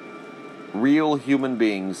real human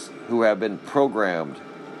beings who have been programmed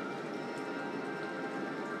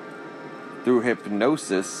through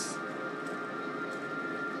hypnosis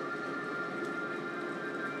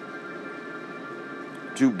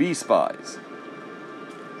to be spies.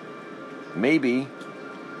 Maybe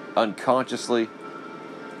unconsciously,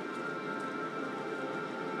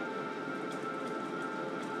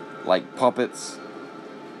 like puppets,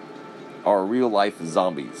 or real-life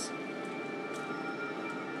zombies.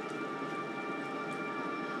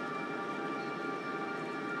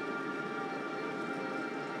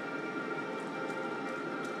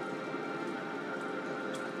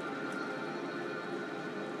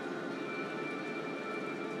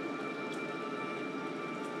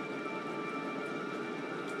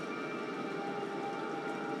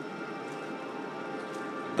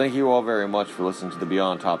 Thank you all very much for listening to the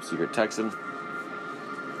Beyond Top Secret Texan.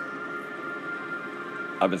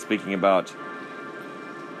 I've been speaking about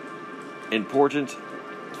important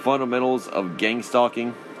fundamentals of gang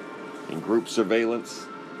stalking and group surveillance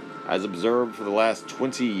as observed for the last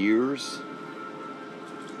 20 years.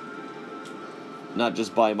 Not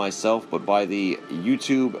just by myself, but by the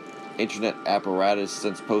YouTube internet apparatus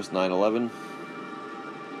since post 9/11.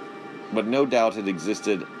 But no doubt it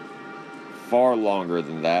existed far longer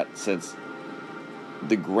than that, since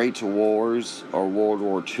the Great Wars or World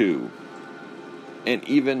War II, and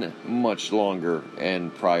even much longer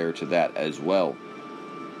and prior to that as well.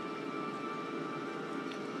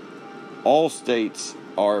 All states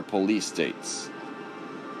are police states.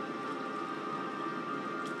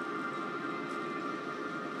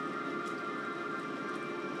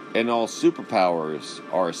 And all superpowers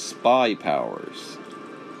are spy powers.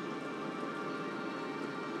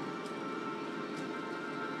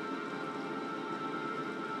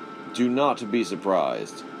 Do not be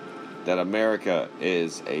surprised that America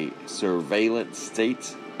is a surveillance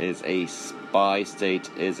state, is a spy state,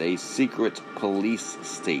 is a secret police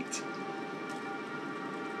state.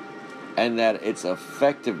 And that its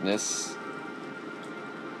effectiveness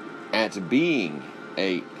at being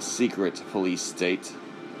a secret police state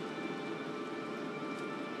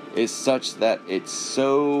is such that it's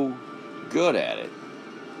so good at it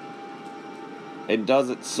and does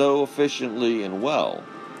it so efficiently and well,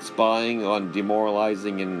 spying on,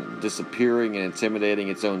 demoralizing, and disappearing and intimidating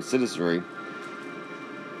its own citizenry,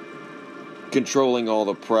 controlling all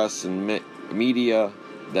the press and media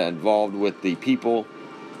that involved with the people,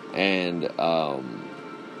 and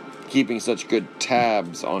keeping such good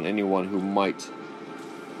tabs on anyone who might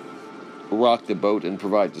rock the boat and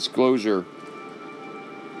provide disclosure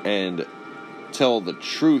and tell the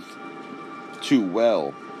truth too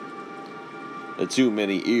well to too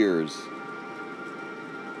many ears.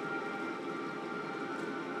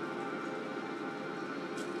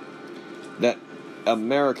 That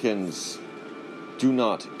Americans do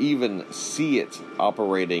not even see it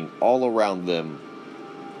operating all around them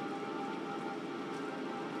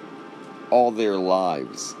all their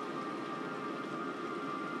lives.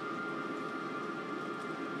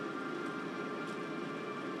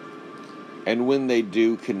 And when they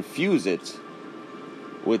do, confuse it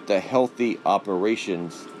with the healthy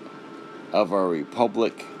operations of our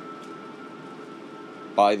republic,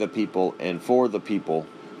 by the people and for the people,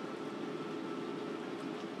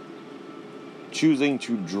 choosing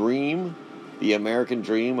to dream the American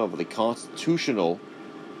dream of the constitutional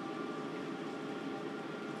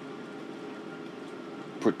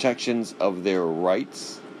protections of their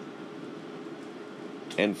rights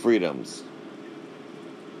and freedoms,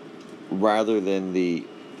 rather than the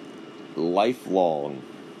lifelong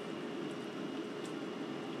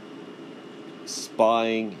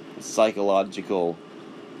spying, psychological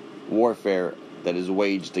warfare that is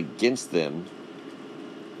waged against them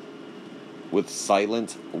with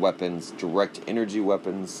silent weapons, direct energy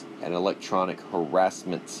weapons, and electronic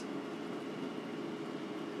harassment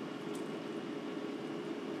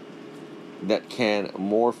that can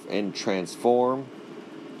morph and transform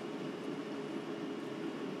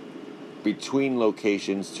between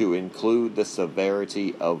locations to include the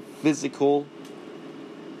severity of physical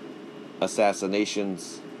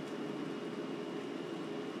assassinations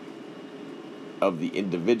of the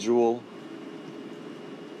individual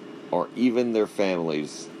or even their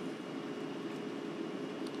families,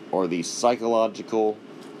 or the psychological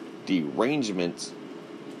derangement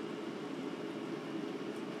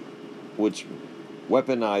which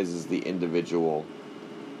weaponizes the individual,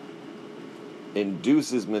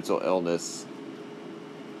 induces mental illness,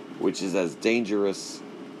 which is as dangerous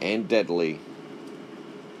and deadly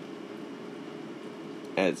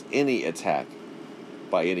as any attack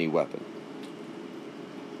by any weapon.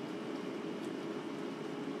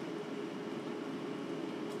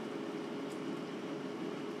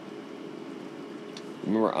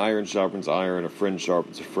 Remember, iron sharpens iron, a friend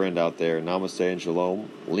sharpens a friend out there. Namaste and shalom.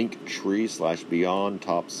 Linktree/Beyond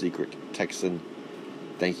Top Secret Texan.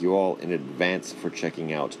 Thank you all in advance for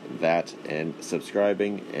checking out that and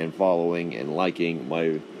subscribing and following and liking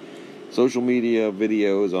my social media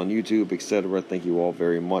videos on YouTube, etc. Thank you all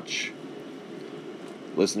very much.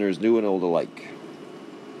 Listeners new and old alike.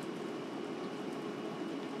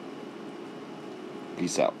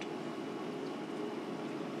 Peace out.